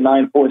 6, and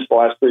 9 points the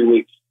last 3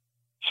 weeks.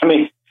 I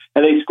mean,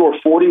 and they scored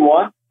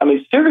 41. I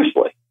mean,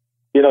 seriously,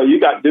 you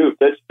got duped.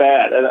 That's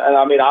bad. And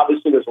I mean,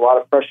 obviously, there's a lot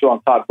of pressure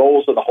on Todd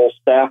Bowles and the whole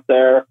staff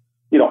there.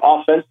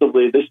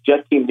 Offensively, this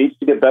Jet team needs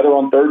to get better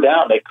on third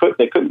down. They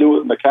couldn't do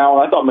it with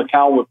McCown. I thought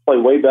McCown would play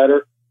way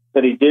better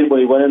than he did when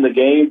he went in the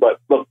game. But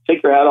look,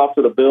 take your hat off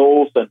to the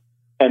Bills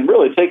and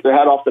really take your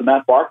hat off to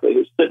Matt Barkley,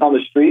 who's sitting on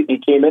the street, and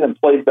he came in and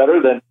played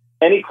better than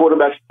any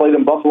quarterbacks played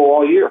in Buffalo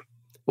all year.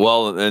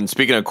 Well, and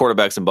speaking of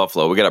quarterbacks in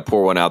Buffalo, we got to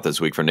pour one out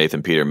this week for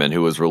Nathan Peterman,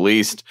 who was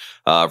released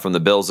from the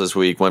Bills this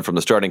week, went from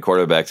the starting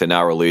quarterback to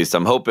now released.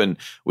 I'm hoping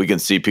we can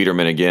see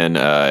Peterman again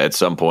at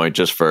some point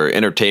just for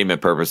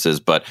entertainment purposes,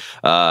 but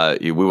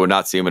we will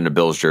not see him in the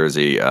Bills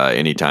jersey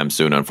anytime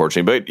soon,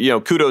 unfortunately.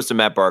 But, kudos to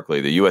Matt Barkley,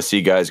 the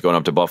USC guys going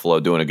up to Buffalo,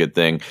 doing a good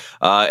thing.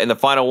 And the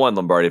final one,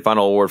 Lombardi,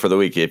 final award for the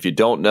week. If you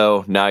don't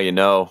know, now you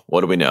know.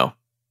 What do we know?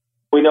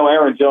 We know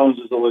Aaron Jones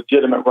is a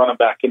legitimate running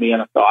back in the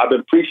NFL. I've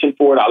been preaching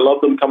for it. I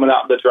loved him coming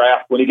out in the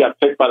draft. When he got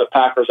picked by the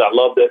Packers, I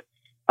loved it.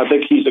 I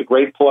think he's a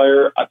great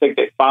player. I think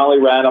they finally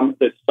ran him.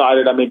 They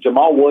decided,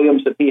 Jamal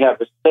Williams, if he had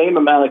the same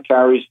amount of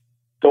carries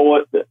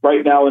going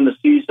right now in the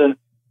season,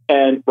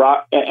 and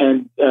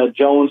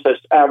Jones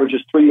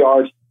averages 3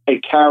 yards a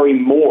carry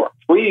more.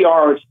 3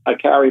 yards a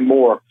carry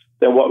more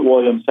than what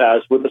Williams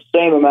has with the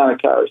same amount of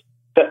carries.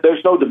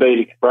 There's no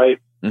debating it, right?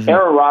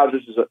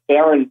 Mm-hmm.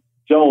 Aaron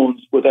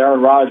Jones with Aaron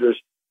Rodgers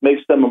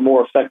makes them a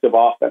more effective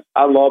offense.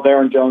 I love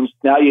Aaron Jones.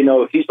 Now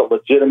he's a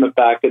legitimate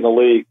back in the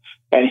league,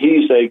 and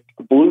he's a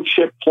blue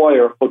chip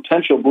player,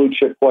 potential blue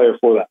chip player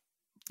for them.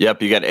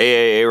 Yep, you got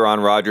Aaron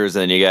Rodgers,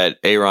 and you got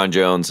Aaron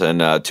Jones,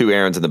 and two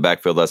Aarons in the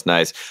backfield. That's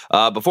nice.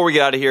 Before we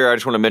get out of here, I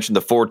just want to mention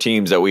the 4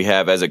 teams that we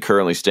have as it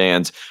currently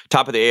stands.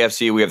 Top of the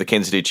AFC, we have the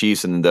Kansas City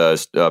Chiefs and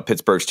the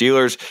Pittsburgh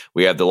Steelers.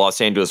 We have the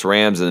Los Angeles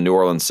Rams and the New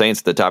Orleans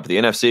Saints at the top of the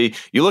NFC.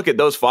 You look at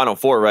those final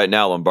 4 right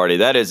now, Lombardi,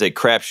 that is a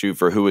crapshoot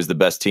for who is the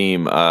best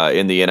team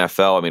in the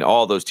NFL. I mean,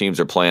 all those teams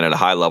are playing at a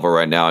high level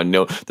right now. And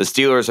the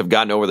Steelers have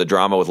gotten over the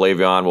drama with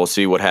Le'Veon. We'll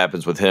see what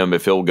happens with him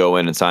if he'll go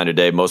in and sign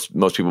today. Most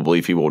people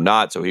believe he will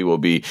not, so he will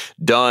be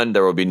done.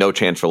 There will be no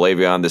chance for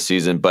Le'Veon this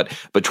season. But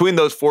between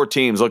those 4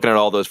 teams, looking at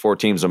all those 4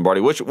 teams, Lombardi,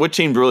 which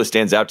team really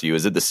stands out to you?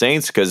 Is it the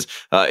Saints? Because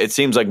it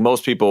seems like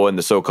most people in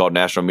the so-called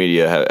national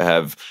media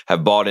have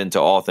bought into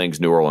all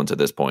things New Orleans at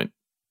this point.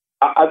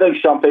 I think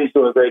Sean Payton's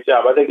doing a great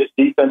job. I think his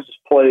defense has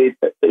played,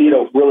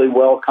 really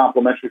well,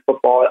 complementary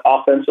football.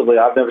 Offensively,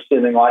 I've never seen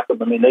anything like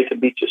them. I mean, they can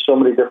beat you so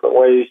many different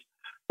ways.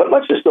 But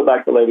let's just go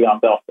back to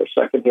Le'Veon Bell for a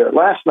second here.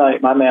 Last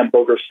night, my man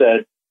Booger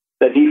said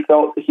that he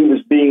felt he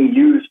was being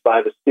used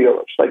by the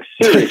Steelers. Like,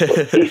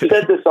 seriously, he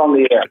said this on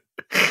the air.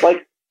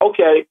 Like,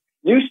 okay,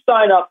 you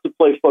sign up to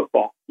play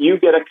football. You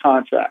get a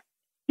contract.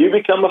 You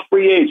become a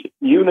free agent.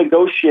 You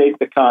negotiate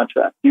the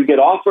contract. You get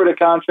offered a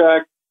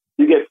contract.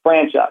 You get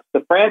franchised.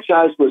 The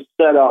franchise was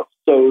set up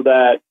so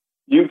that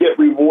you get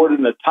rewarded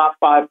in the top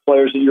 5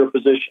 players in your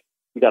position.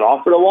 You got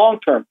offered a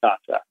long-term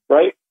contract,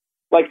 right?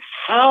 Like,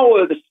 how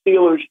are the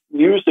Steelers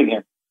using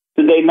him?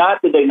 Did they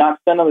not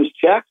send him his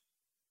checks?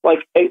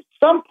 Like, at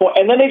some point,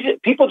 and then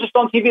people just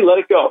on TV let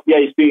it go. Yeah,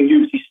 he's being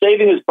used. He's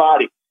saving his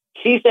body.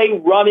 He's a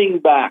running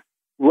back.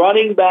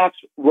 Running backs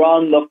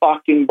run the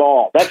fucking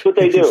ball. That's what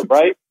they do,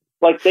 right?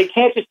 Like, they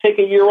can't just take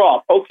a year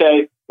off.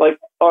 Okay, like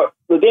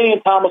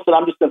LaDainian Thomas said,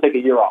 I'm just going to take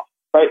a year off,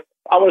 right?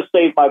 I want to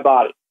save my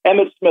body.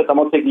 Emmitt Smith, I'm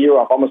going to take a year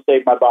off. I'm going to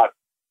save my body.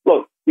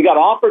 Look, you got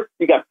offered.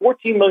 You got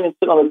 $14 million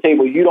sitting on the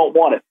table. You don't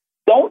want it.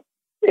 Don't,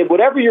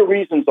 whatever your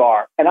reasons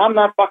are, and I'm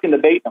not fucking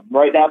debating them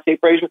right now, Tate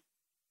Frazier,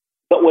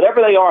 but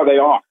whatever they are, they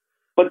are.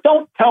 But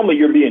don't tell me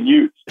you're being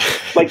used.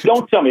 Like,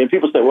 don't tell me. And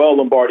people say, well,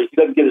 Lombardi, he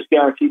doesn't get his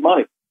guaranteed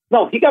money.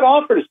 No, he got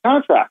offered his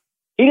contract.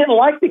 He didn't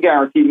like the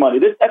guaranteed money.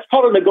 That's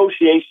called a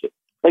negotiation.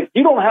 Like,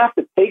 you don't have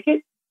to take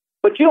it,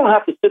 but you don't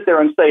have to sit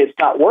there and say it's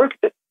not worth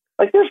it.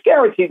 Like, there's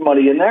guaranteed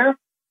money in there.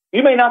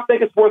 You may not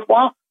think it's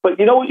worthwhile, but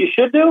you know what you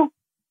should do?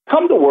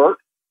 Come to work,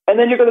 and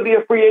then you're going to be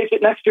a free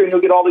agent next year, and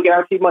you'll get all the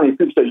guaranteed money.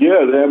 People say,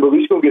 yeah, but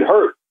he's going to get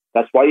hurt.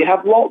 That's why you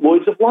have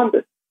Lloyd's of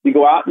London. You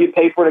go out and you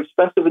pay for an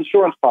expensive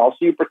insurance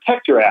policy. You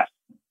protect your ass.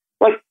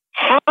 Like,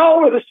 how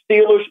are the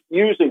Steelers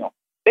using them?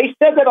 They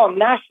said that on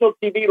national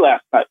TV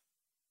last night,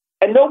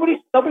 and nobody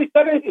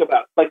said anything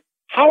about it. Like,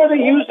 how are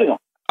they using them?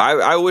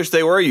 I wish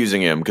they were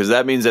using him, because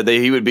that means that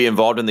he would be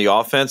involved in the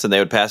offense and they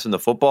would pass him the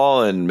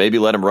football and maybe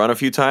let him run a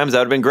few times. That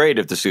would have been great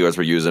if the Steelers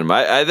were using him.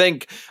 I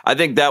think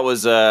that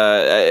was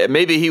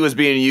maybe he was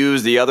being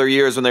used the other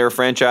years when they were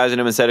franchising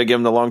him instead of giving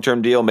him the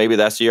long-term deal. Maybe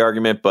that's the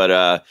argument.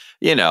 But,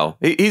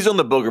 he's on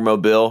the Booger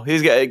Mobile.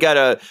 He's got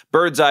a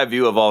bird's eye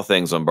view of all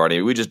things,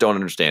 Lombardi. We just don't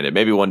understand it.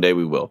 Maybe one day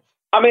we will.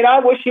 I mean, I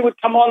wish he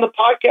would come on the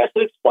podcast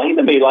and explain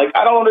to me. Like,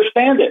 I don't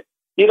understand it.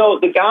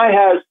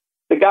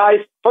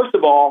 First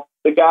of all,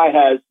 the guy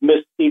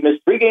missed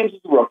 3 games as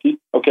a rookie,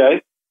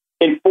 okay?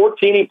 In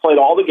 14, he played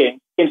all the games.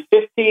 In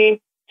 15,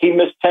 he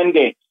missed 10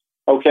 games,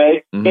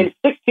 okay? Mm-hmm. In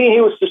 16, he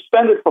was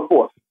suspended for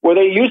 4. Were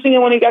they using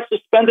him when he got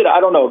suspended? I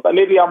don't know.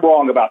 Maybe I'm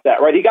wrong about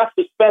that, right? He got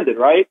suspended,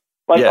 right?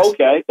 Like, yes.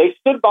 Okay, they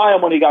stood by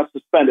him when he got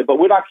suspended, but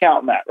we're not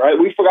counting that, right?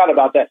 We forgot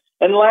about that.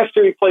 And last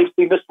year,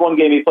 he missed 1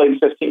 game. He played in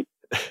 15.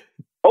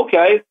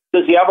 Okay,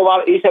 does he have a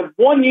lot? He's had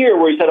 1 year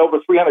where he's had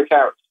over 300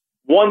 carries.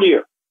 1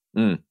 year.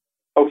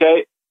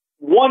 Okay?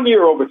 1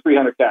 year over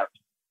 300 carries.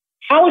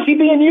 How is he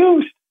being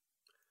used?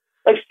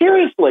 Like,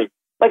 seriously.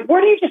 Like,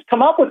 where do you just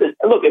come up with this?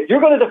 Look, if you're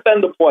going to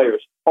defend the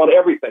players on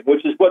everything,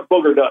 which is what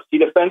Booger does, he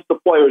defends the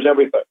players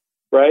everything,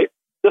 right?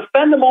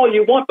 Defend them all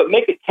you want, but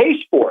make a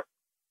case for it.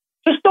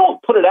 Just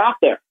don't put it out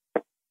there.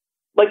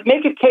 Like,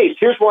 make a case.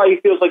 Here's why he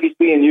feels like he's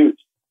being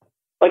used.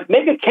 Like,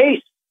 make a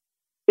case.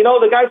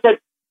 The guy's had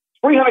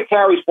 300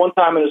 carries one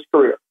time in his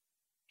career.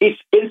 He's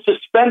been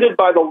suspended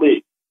by the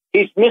league.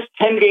 He's missed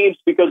 10 games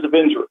because of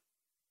injury.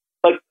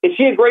 Like, is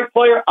he a great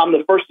player? I'm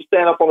the first to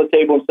stand up on the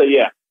table and say,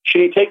 yeah.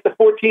 Should he take the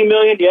 $14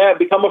 million? Yeah,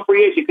 become a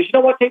free agent. Because you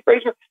know what, Tate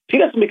Frazier? If he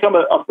doesn't become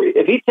a free,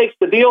 if he takes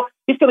the deal,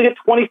 he's going to get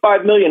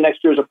 $25 million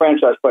next year as a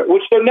franchise player,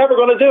 which they're never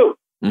going to do.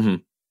 Mm-hmm.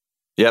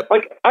 Yep.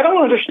 Like, I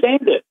don't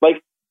understand it.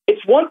 Like,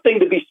 it's one thing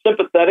to be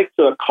sympathetic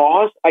to a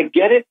cause. I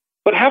get it,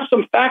 but have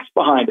some facts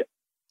behind it.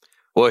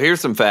 Well,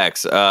 here's some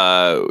facts.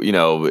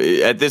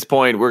 At this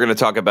point, we're going to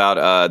talk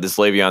about this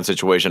Le'Veon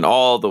situation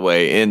all the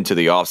way into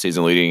the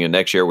offseason leading into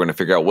next year. We're going to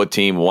figure out what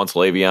team wants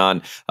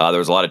Le'Veon. There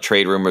was a lot of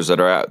trade rumors that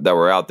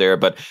were out there.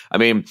 But, I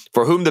mean,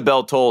 for whom the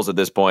bell tolls at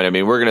this point, I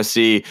mean, we're going to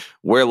see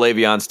where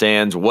Le'Veon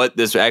stands, what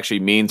this actually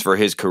means for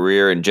his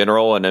career in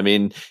general. And, I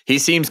mean, he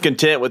seems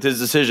content with his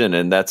decision.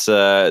 And that's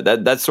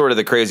sort of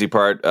the crazy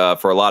part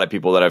for a lot of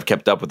people that have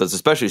kept up with us,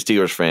 especially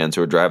Steelers fans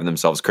who are driving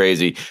themselves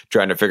crazy,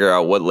 trying to figure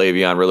out what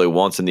Le'Veon really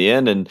wants in the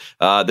end. And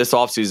this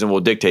offseason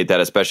will dictate that,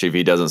 especially if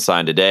he doesn't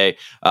sign today.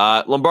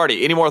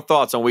 Lombardi, any more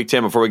thoughts on Week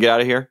 10 before we get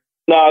out of here?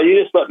 No, you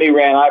just let me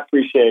rant. I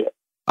appreciate it.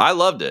 I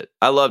loved it.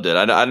 I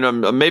don't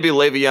know. Maybe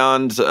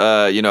Le'Veon's,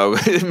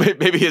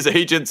 maybe his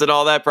agents and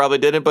all that probably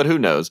didn't, but who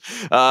knows?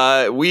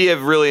 We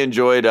have really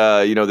enjoyed, the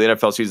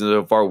NFL season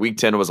so far. Week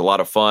 10 was a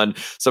lot of fun.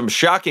 Some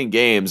shocking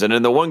games. And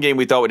in the one game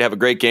we thought we'd have a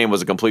great game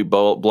was a complete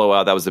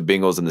blowout. That was the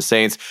Bengals and the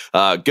Saints.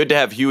 Good to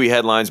have Huey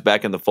Headlines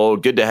back in the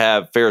fold. Good to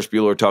have Ferris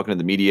Bueller talking to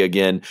the media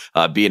again,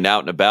 being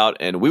out and about.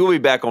 And we will be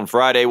back on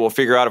Friday. We'll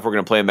figure out if we're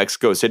going to play in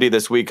Mexico City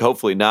this week.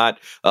 Hopefully not.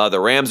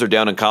 The Rams are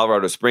down in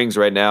Colorado Springs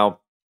right now,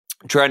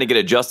 trying to get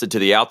adjusted to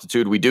the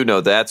altitude. We do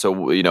know that.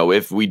 So,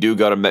 if we do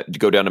go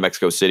down to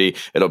Mexico City,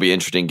 it'll be an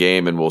interesting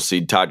game, and we'll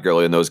see Todd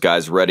Gurley and those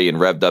guys ready and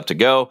revved up to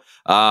go.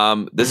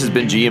 This has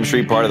been GM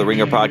Street, part of the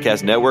Ringer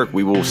Podcast Network.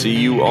 We will see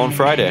you on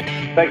Friday.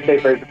 Thanks,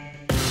 Dave Frazier.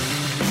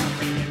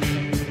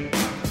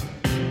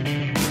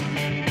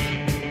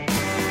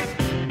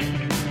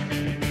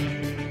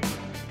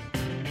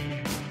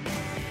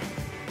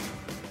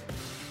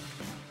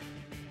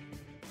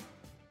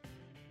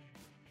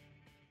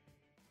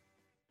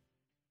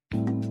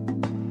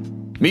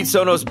 Meet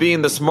Sonos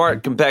Beam, the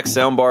smart, compact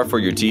soundbar for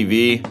your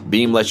TV.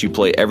 Beam lets you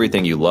play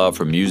everything you love,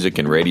 from music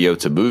and radio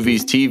to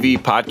movies, TV,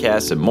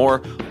 podcasts, and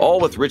more,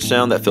 all with rich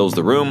sound that fills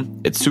the room.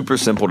 It's super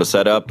simple to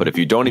set up, but if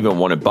you don't even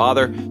want to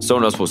bother,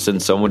 Sonos will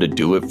send someone to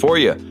do it for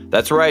you.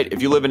 That's right,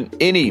 if you live in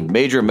any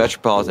major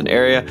metropolitan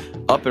area,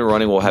 Up and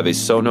Running will have a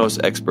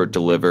Sonos expert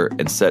deliver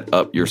and set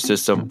up your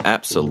system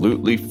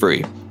absolutely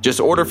free. Just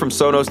order from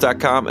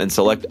Sonos.com and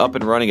select Up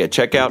and Running at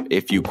checkout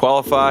if you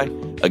qualify.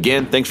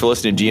 Again, thanks for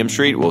listening to GM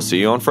Street. We'll see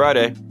you on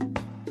Friday.